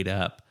made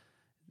up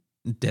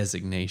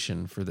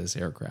designation for this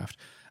aircraft.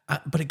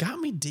 But it got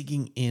me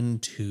digging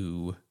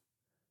into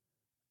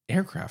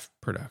aircraft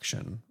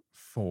production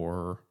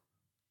for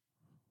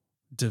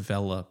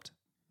developed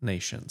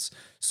nations.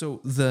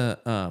 So the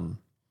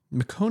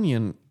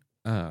Meconian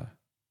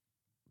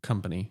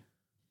company,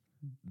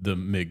 The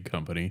MiG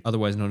company.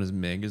 otherwise known as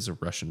MiG, is a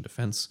Russian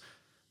defense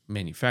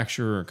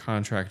manufacturer,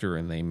 contractor,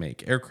 and they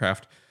make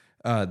aircraft.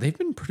 They've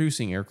been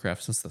producing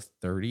aircraft since the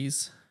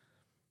 30s.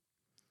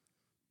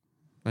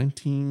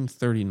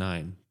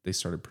 1939, they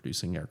started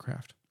producing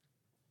aircraft,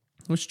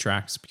 which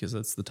tracks because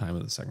that's the time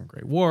of the Second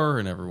Great War,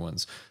 and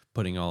everyone's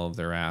putting all of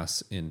their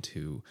ass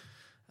into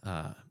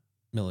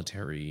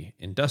military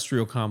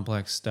industrial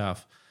complex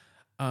stuff.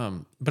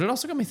 But it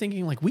also got me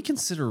thinking, like, we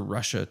consider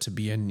Russia to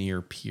be a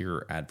near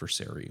peer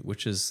adversary,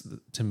 which is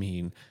to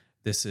mean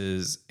this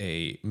is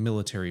a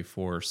military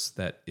force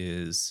that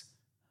is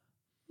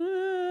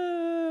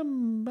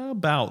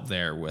about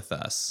there with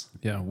us.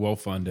 Yeah,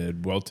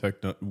 well-funded,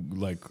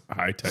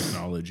 high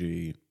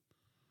technology.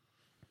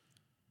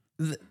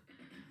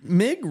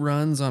 MiG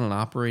runs on an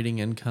operating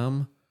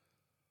income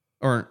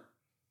or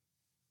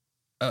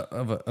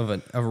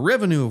of a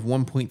revenue of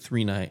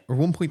 1.39 or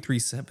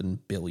 1.37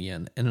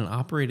 billion and an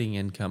operating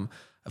income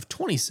of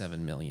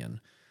 27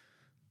 million,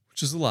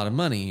 which is a lot of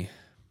money.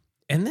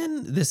 And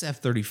then this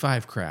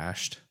F-35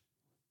 crashed,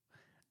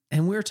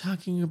 and we're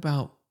talking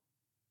about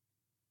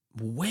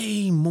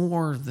way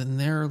more than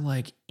their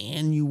like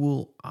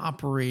annual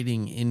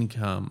operating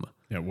income.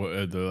 Yeah,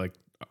 they're like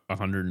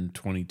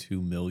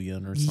 122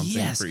 million or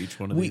something for each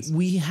one of these.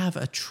 We have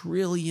 $1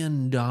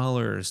 trillion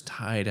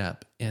tied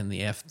up in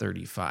the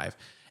F-35,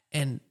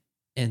 and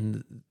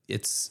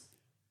it's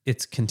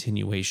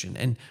continuation.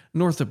 And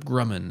Northrop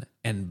Grumman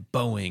and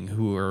Boeing,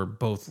 who are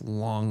both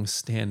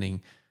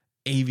long-standing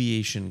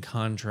aviation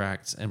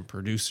contracts and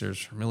producers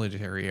for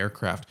military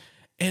aircraft,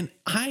 and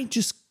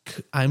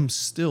I'm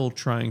still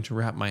trying to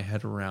wrap my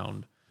head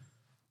around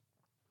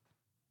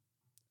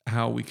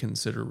how we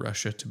consider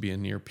Russia to be a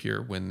near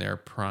peer when their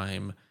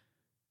prime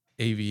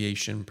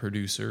aviation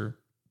producer.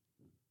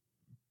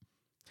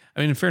 I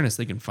mean, in fairness,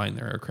 they can find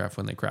their aircraft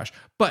when they crash.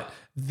 But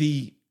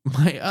my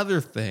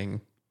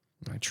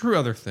true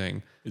other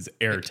thing Is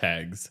air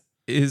tags.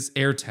 is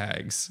air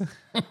tags.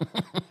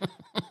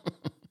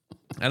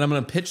 And I'm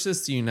going to pitch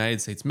this to the United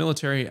States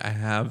military. I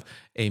have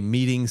a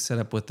meeting set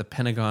up with the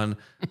Pentagon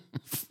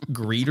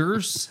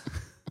greeters.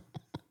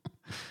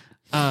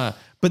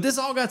 But this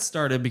all got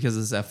started because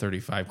this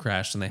F-35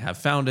 crashed and they have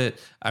found it.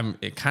 I'm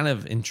kind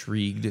of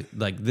intrigued.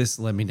 Like, this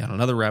led me down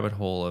another rabbit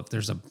hole of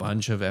there's a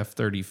bunch of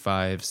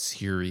F-35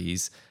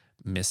 series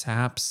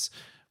mishaps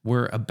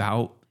where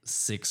about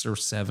 6 or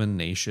 7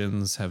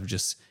 nations have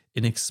just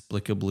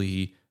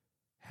inexplicably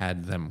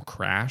had them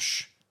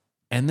crash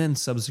and then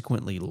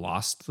subsequently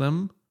lost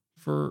them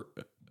for,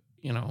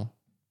 an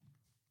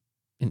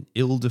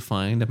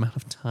ill-defined amount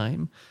of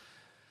time.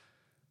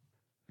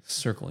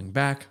 Circling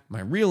back,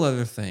 my real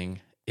other thing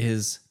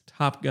is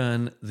Top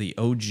Gun, the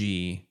OG,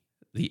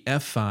 the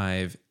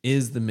F5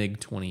 is the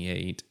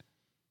MiG-28.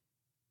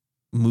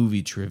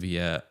 Movie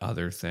trivia,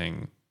 other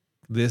thing.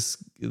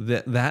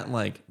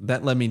 That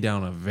led me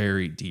down a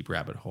very deep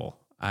rabbit hole.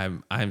 I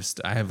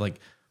have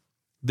like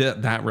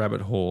that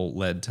rabbit hole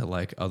led to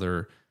like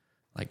other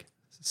like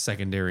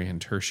secondary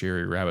and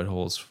tertiary rabbit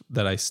holes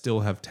that I still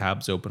have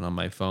tabs open on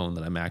my phone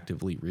that I'm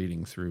actively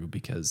reading through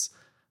because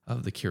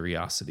of the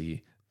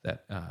curiosity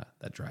that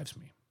drives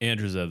me.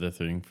 Andrew's other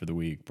thing for the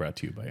week, brought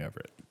to you by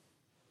Everett.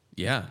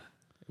 Yeah.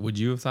 Would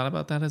you have thought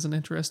about that as an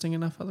interesting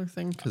enough other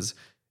thing? Because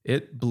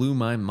It blew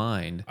my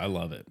mind I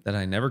love it. that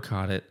I never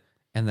caught it,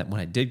 and that when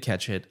I did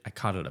catch it, I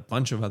caught it a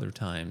bunch of other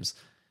times,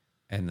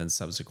 and then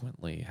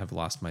subsequently have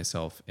lost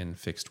myself in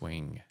fixed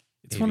wing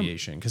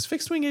aviation. Because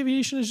fixed wing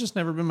aviation has just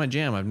never been my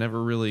jam. I've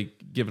never really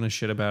given a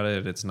shit about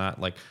it. It's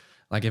not like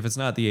if it's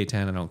not the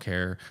A-10, I don't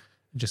care.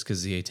 Just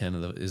because the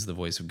A-10 is the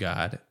voice of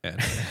God,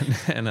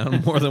 and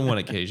on more than one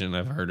occasion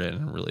I've heard it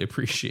and really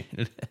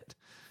appreciated it.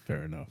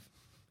 Fair enough.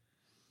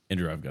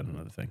 Andrew, I've got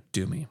another thing.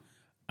 Do me.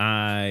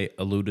 I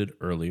alluded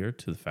earlier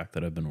to the fact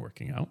that I've been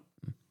working out.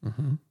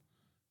 Mm-hmm.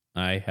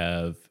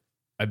 I've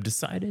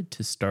decided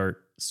to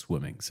start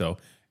swimming. So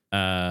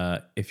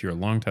if you're a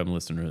longtime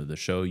listener to the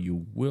show,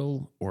 you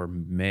will or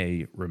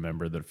may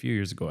remember that a few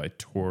years ago I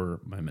tore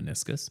my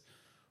meniscus,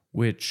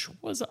 which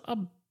was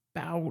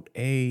about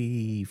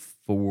a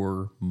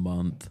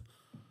 4-month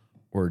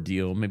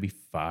ordeal, maybe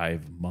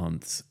 5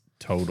 months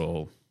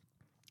total,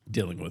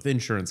 dealing with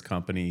insurance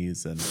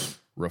companies and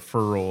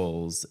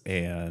referrals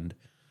and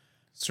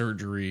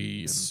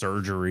Surgery.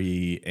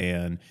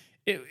 And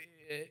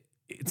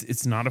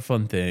it's not a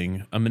fun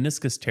thing. A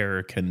meniscus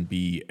tear can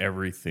be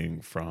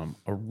everything from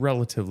a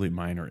relatively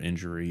minor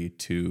injury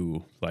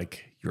to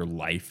like your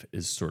life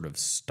is sort of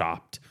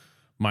stopped.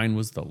 Mine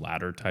was the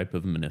latter type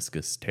of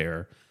meniscus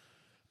tear.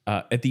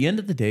 At the end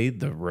of the day,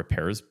 the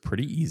repair is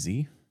pretty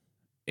easy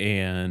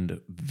and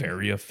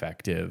very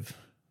effective,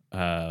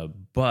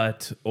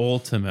 but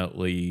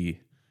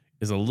ultimately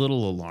is a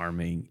little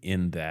alarming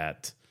in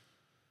that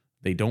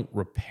they don't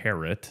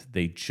repair it.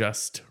 They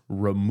just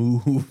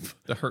remove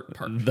The hurt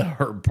part. the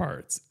hurt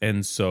parts.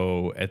 And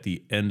so at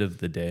the end of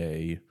the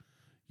day,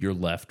 you're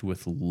left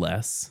with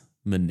less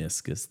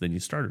meniscus than you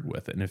started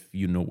with. And if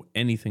you know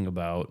anything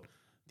about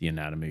the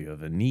anatomy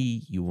of a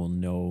knee, you will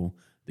know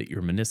that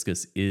your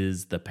meniscus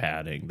is the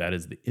padding. That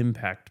is the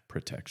impact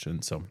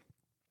protection. So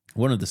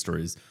one of the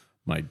stories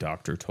my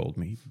doctor told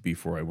me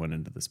before I went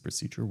into this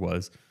procedure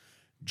was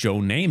Joe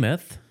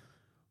Namath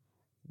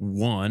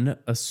won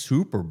a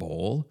Super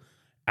Bowl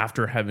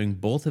after having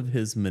both of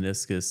his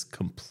meniscus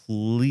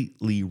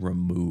completely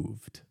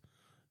removed.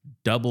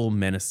 Double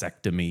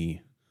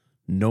meniscectomy,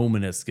 no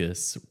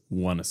meniscus,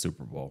 won a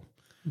Super Bowl.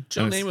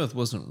 Joe Namath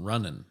wasn't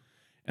running.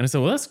 And I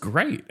said, well, that's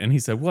great. And he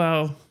said,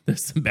 well,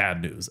 there's some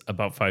bad news.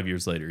 About 5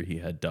 years later, he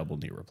had double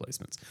knee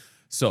replacements.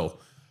 So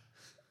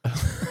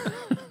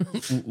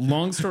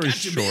long story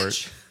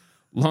short,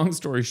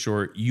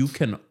 you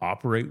can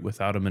operate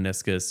without a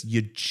meniscus.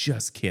 You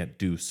just can't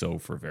do so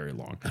for very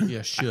long.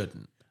 You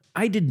shouldn't.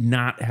 I did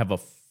not have a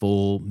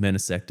full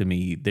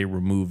meniscectomy. They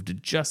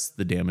removed just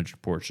the damaged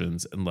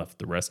portions and left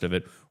the rest of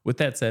it. With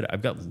that said,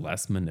 I've got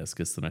less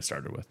meniscus than I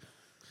started with.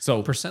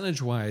 So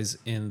Percentage wise,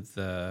 in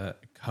the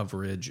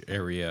coverage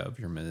area of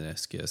your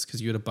meniscus,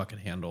 because you had a bucket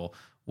handle,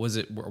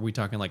 are we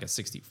talking like a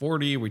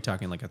 60-40? Are we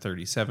talking like a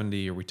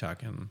 30-70? Are we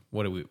talking,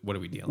 what are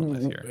we dealing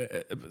with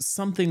here?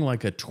 something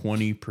like a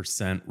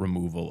 20%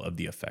 removal of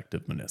the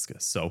effective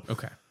meniscus. So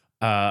Okay.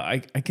 I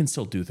can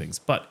still do things.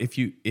 But if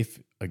you're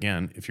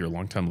a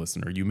longtime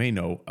listener, you may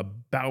know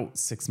about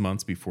 6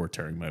 months before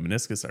tearing my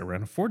meniscus, I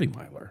ran a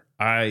 40-miler.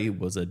 I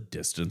was a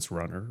distance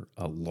runner,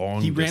 a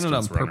long He ran it on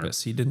distance runner.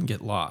 purpose. He didn't get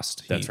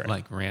lost. That's He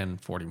right. ran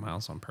 40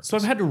 miles on purpose. So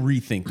I've had to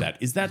rethink that.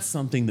 Is that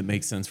something that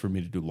makes sense for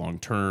me to do long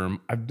term?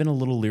 I've been a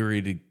little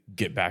leery to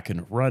get back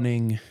into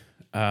running.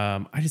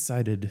 I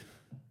decided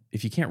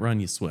if you can't run,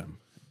 you swim.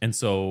 And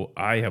so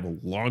I have a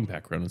long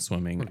background in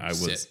swimming. I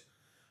was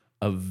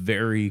a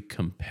very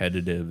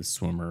competitive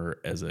swimmer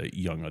as a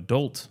young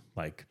adult,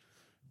 like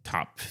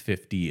top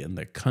 50 in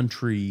the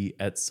country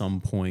at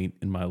some point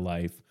in my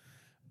life.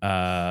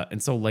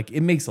 And so like it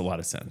makes a lot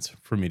of sense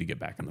for me to get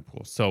back in the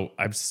pool. So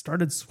I've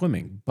started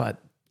swimming,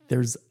 but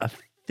there's a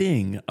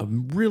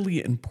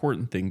really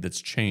important thing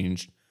that's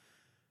changed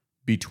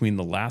between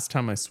the last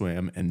time I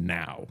swam and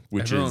now,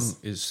 which Everyone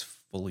is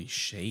fully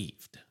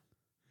shaved,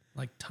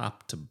 like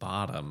top to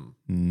bottom,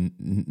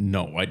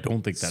 no, I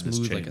don't think that has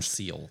smooth changed. like a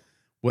seal.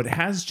 What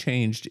has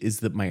changed is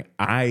that my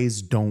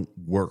eyes don't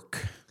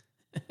work.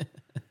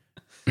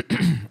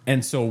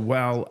 And so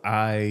while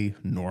I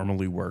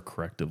normally wear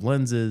corrective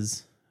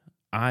lenses,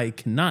 I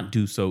cannot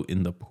do so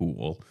in the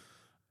pool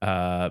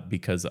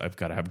because I've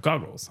got to have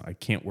goggles. I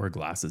can't wear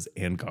glasses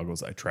and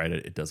goggles. I tried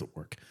it. It doesn't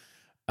work.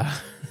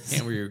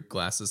 Can't wear your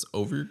glasses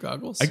over your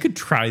goggles? I could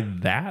try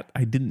that.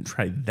 I didn't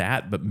try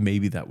that, but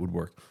maybe that would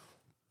work.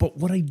 But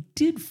what I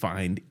did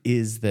find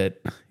is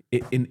that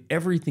in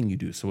everything you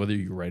do, so whether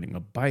you're riding a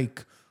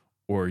bike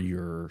or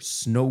you're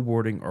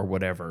snowboarding or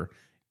whatever,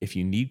 if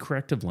you need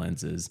corrective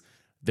lenses,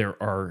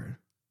 there are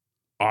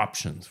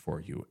options for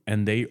you.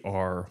 And they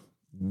are,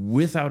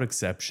 without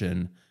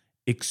exception,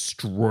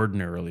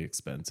 extraordinarily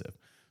expensive.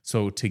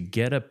 So to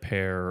get a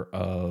pair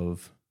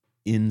of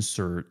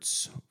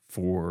inserts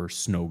for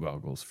snow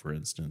goggles, for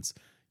instance,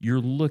 you're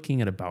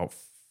looking at about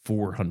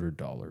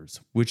 $400,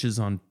 which is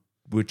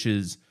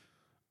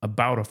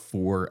about a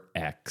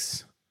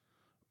 4x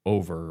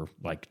over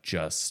like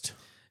just.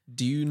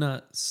 Do you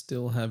not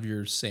still have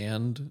your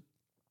sand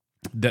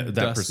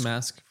That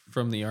mask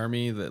from the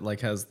army that like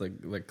has the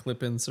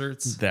clip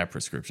inserts? that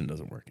prescription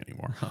doesn't work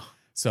anymore.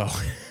 So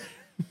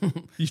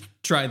You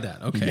tried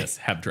that. Okay. yes,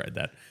 have tried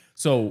that.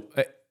 So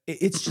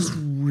it's just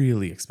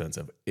really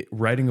expensive.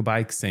 Riding a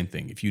bike, same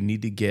thing. If you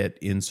need to get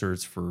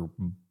inserts for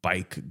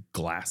bike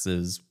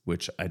glasses,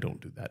 which I don't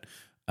do that,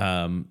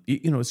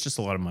 it's just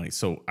a lot of money.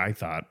 So I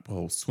thought,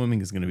 well, swimming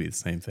is going to be the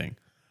same thing.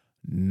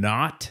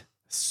 Not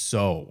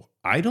so.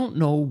 I don't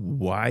know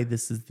why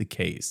this is the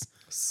case.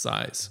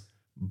 Size.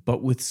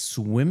 But with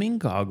swimming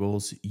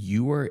goggles,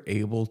 you are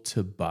able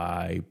to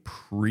buy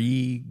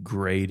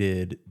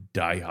pre-graded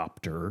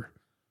diopter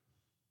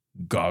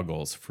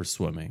goggles for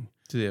swimming.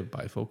 Do they have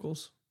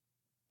bifocals?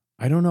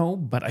 I don't know,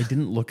 but I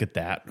didn't look at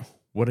that.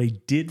 What I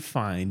did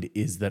find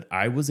is that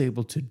I was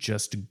able to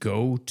just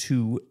go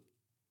to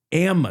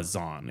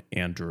Amazon,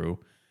 Andrew,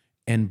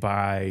 and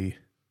buy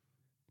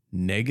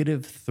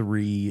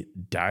 -3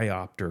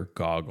 diopter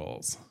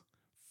goggles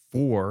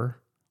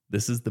for,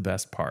 this is the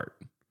best part,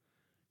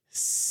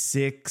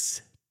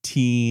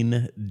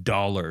 $16.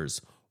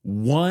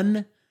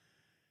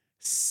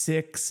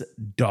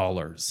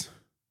 $16.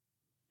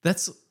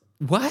 That's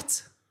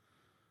what?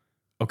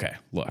 Okay,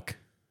 look.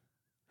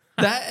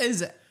 That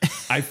is.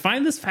 I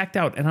find this fact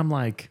out and I'm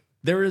like,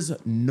 there is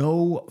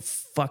no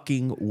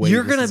fucking way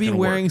You're this going to is be gonna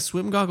wearing work.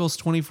 swim goggles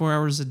 24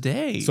 hours a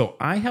day. So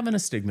I have an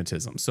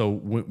astigmatism. So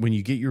when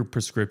you get your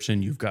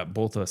prescription, you've got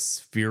both a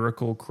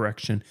spherical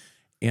correction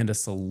and a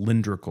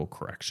cylindrical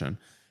correction.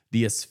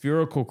 The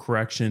spherical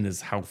correction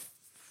is how,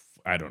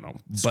 I don't know.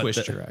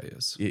 Squished your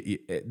eyes.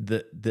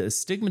 The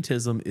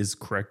astigmatism is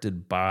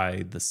corrected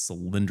by the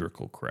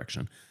cylindrical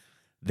correction.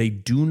 They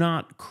do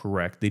not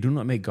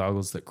make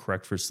goggles that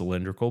correct for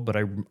cylindrical, but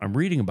I'm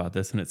reading about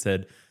this and it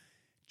said,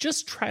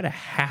 just try to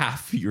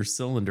half your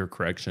cylinder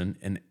correction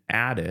and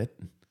add it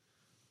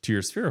to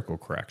your spherical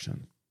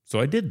correction.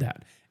 So I did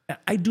that.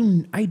 I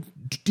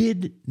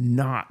did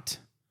not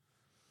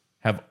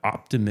have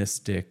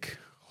optimistic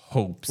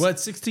hopes. Well,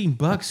 it's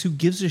 $16. Who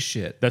gives a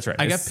shit? That's right.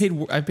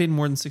 I paid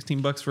more than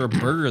 $16 for a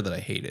burger that I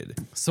hated.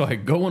 So I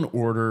go and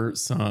order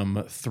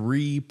some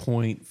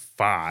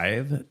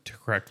 3.5 to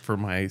correct for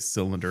my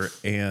cylinder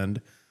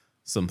and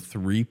some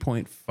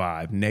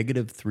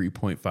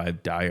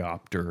 -3.5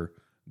 diopter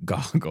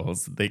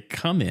goggles. They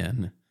come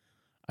in,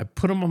 I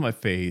put them on my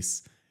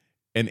face,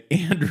 and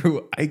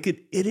Andrew,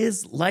 it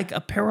is like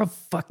a pair of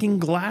fucking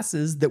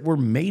glasses that were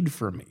made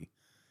for me.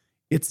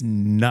 It's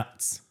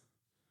nuts.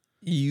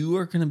 You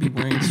are going to be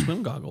wearing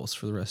swim goggles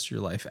for the rest of your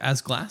life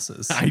as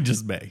glasses. I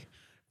just may.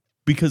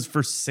 Because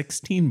for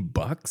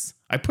 $16,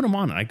 I put them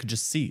on and I could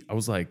just see. I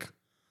was like,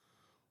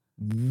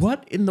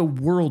 what in the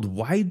world?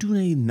 Why do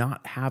they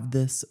not have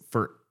this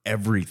for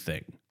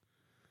everything?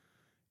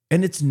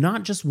 And it's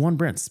not just one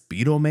brand.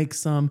 Speedo makes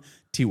some.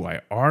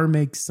 TYR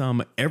makes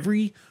some.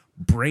 Every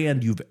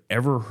brand you've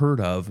ever heard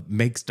of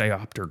makes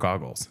diopter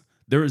goggles.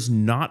 There is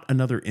not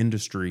another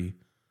industry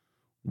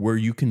where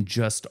you can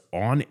just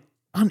on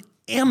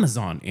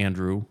Amazon,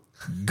 Andrew,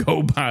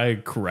 go buy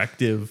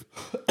corrective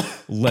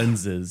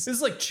lenses. It's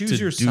like choose to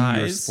your do size.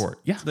 your sport.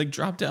 Yeah. Like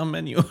drop down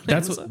menu. on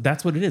Amazon.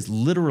 That's what it is.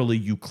 Literally,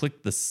 you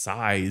click the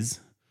size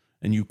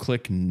and you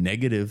click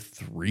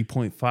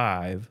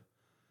 -3.5.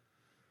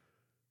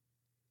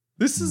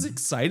 This is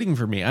exciting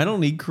for me. I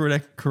don't need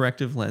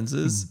corrective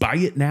lenses. Buy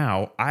it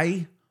now.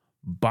 I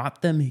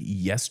bought them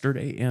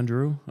yesterday,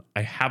 Andrew.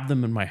 I have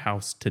them in my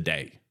house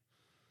today.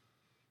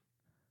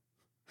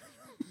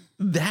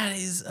 That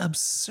is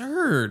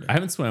absurd. I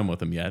haven't swam with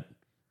them yet.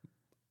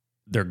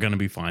 They're going to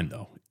be fine,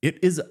 though.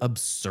 It is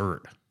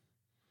absurd.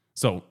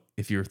 So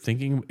if you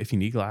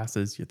need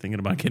glasses, you're thinking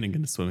about getting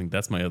into swimming,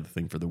 that's my other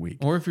thing for the week.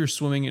 Or if you're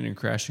swimming and you're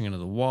crashing into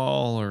the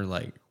wall or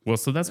like. Well,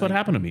 so that's what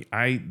happened to me.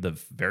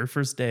 The very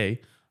first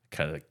day,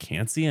 kind of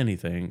can't see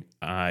anything.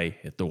 I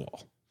hit the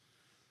wall.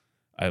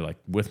 I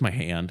with my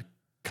hand,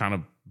 kind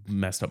of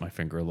messed up my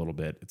finger a little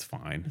bit. It's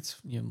fine.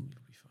 You'll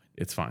be fine.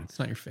 It's fine. It's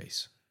not your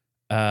face.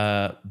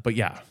 But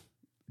yeah,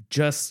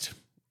 just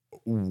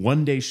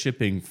one day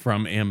shipping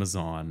from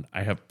Amazon.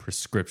 I have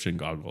prescription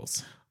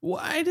goggles.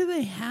 Why do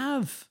they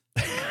have?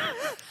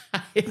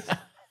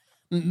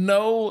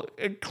 No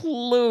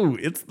clue.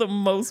 It's the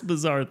most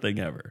bizarre thing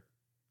ever.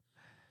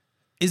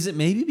 Is it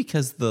maybe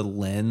because the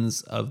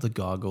lens of the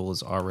goggle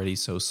is already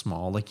so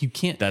small? Like you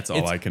can't. That's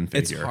all I can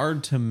figure. It's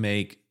hard to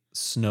make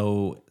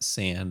snow,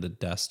 sand,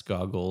 dust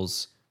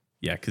goggles.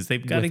 Yeah, because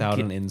they've got without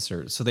an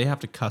insert, so they have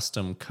to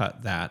custom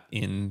cut that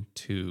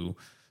into.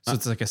 So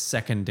it's like a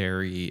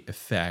secondary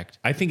effect.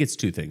 I think it's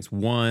two things.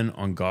 One,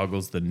 on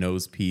goggles, the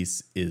nose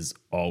piece is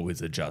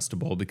always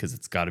adjustable because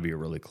it's got to be a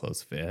really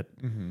close fit.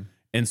 Mm-hmm.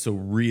 And so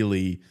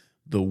really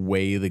the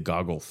way the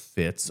goggle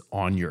fits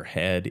on your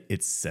head,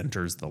 it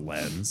centers the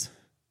lens.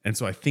 And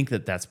so I think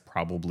that's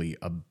probably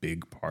a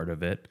big part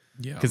of it.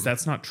 Yeah. Because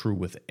that's not true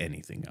with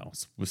anything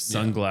else. With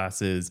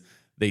sunglasses,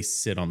 they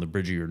sit on the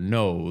bridge of your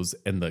nose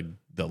and the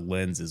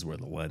lens is where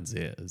the lens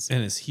is.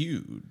 And it's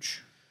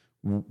huge.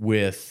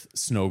 with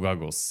snow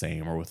goggles,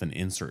 same, or with an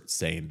insert,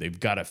 same. They've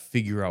got to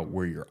figure out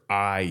where your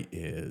eye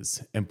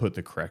is and put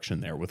the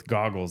correction there. With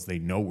goggles, they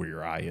know where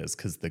your eye is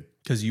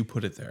because you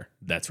put it there.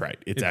 That's right.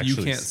 It's If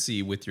actually you can't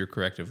see with your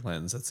corrective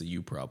lens, that's a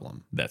you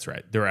problem. That's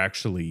right. They're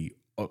actually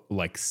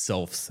like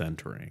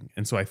self-centering.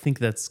 And so I think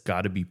that's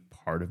got to be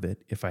part of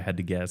it, if I had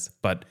to guess.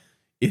 But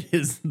it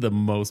is the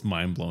most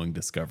mind-blowing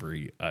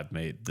discovery I've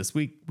made this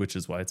week, which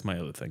is why it's my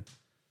other thing.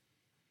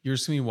 You're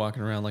just gonna be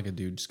walking around like a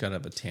dude just gotta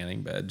have a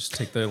tanning bed. Just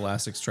take the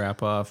elastic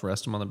strap off,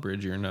 rest them on the bridge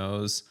of your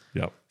nose.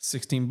 Yep.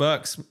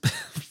 $16.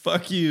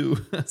 Fuck you.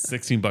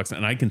 $16.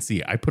 And I can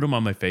see. I put them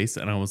on my face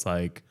and I was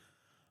like,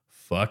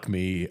 fuck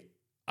me.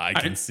 I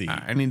can see.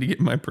 I need to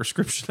get my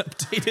prescription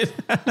updated.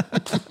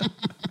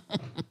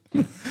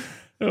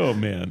 Oh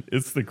man,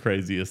 it's the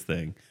craziest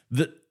thing.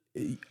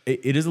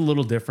 It is a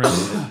little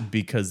different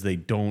because they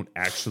don't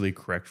actually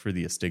correct for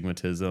the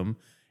astigmatism.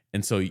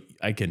 And so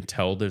I can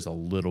tell there's a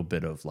little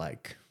bit of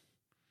like,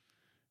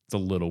 it's a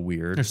little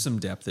weird. There's some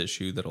depth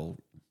issue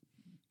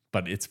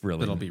but it's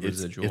really, it'll be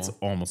residual. It's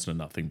almost a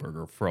nothing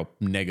burger for a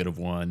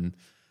 -1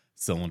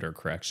 cylinder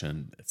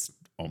correction. It's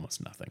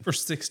almost nothing for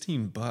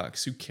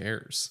 $16. Who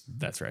cares?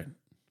 That's right.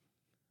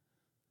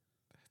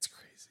 That's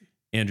crazy.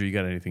 Andrew, you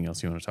got anything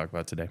else you want to talk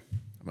about today?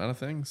 I'm out of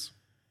things.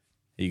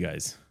 Hey, you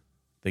guys,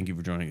 thank you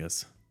for joining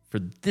us for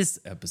this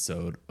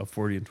episode of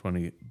 40 and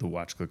 20, the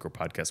Watch Clicker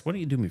podcast. Why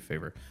don't you do me a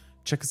favor?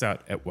 Check us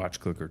out at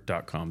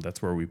watchclicker.com.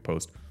 That's where we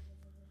post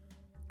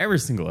every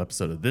single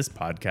episode of this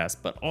podcast,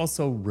 but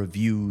also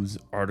reviews,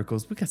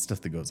 articles. We got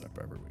stuff that goes up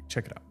every week.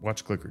 Check it out,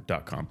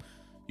 watchclicker.com.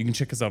 You can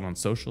check us out on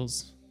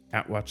socials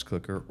at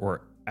watchclicker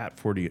or at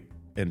 40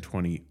 and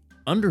 20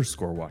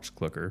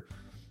 _watchclicker.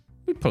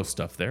 We post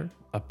stuff there,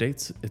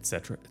 updates,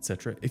 etc.,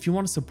 etc. If you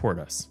want to support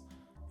us,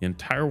 the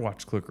entire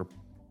Watch Clicker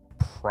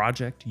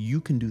project,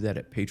 you can do that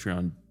at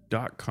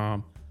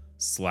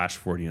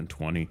patreon.com/40 and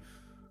 20.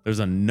 There's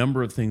a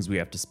number of things we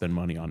have to spend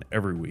money on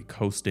every week: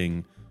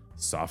 hosting,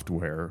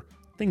 software,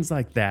 things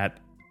like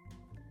that.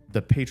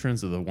 The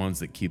patrons are the ones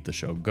that keep the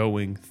show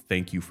going.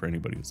 Thank you for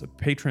anybody who's a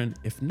patron.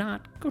 If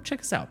not, go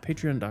check us out,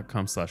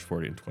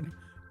 patreon.com/40 and 20.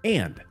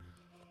 And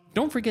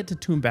don't forget to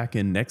tune back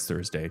in next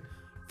Thursday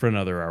for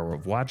another hour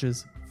of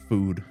watches,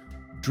 food,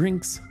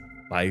 drinks,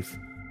 life,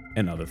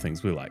 and other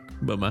things we like.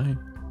 Bye-bye.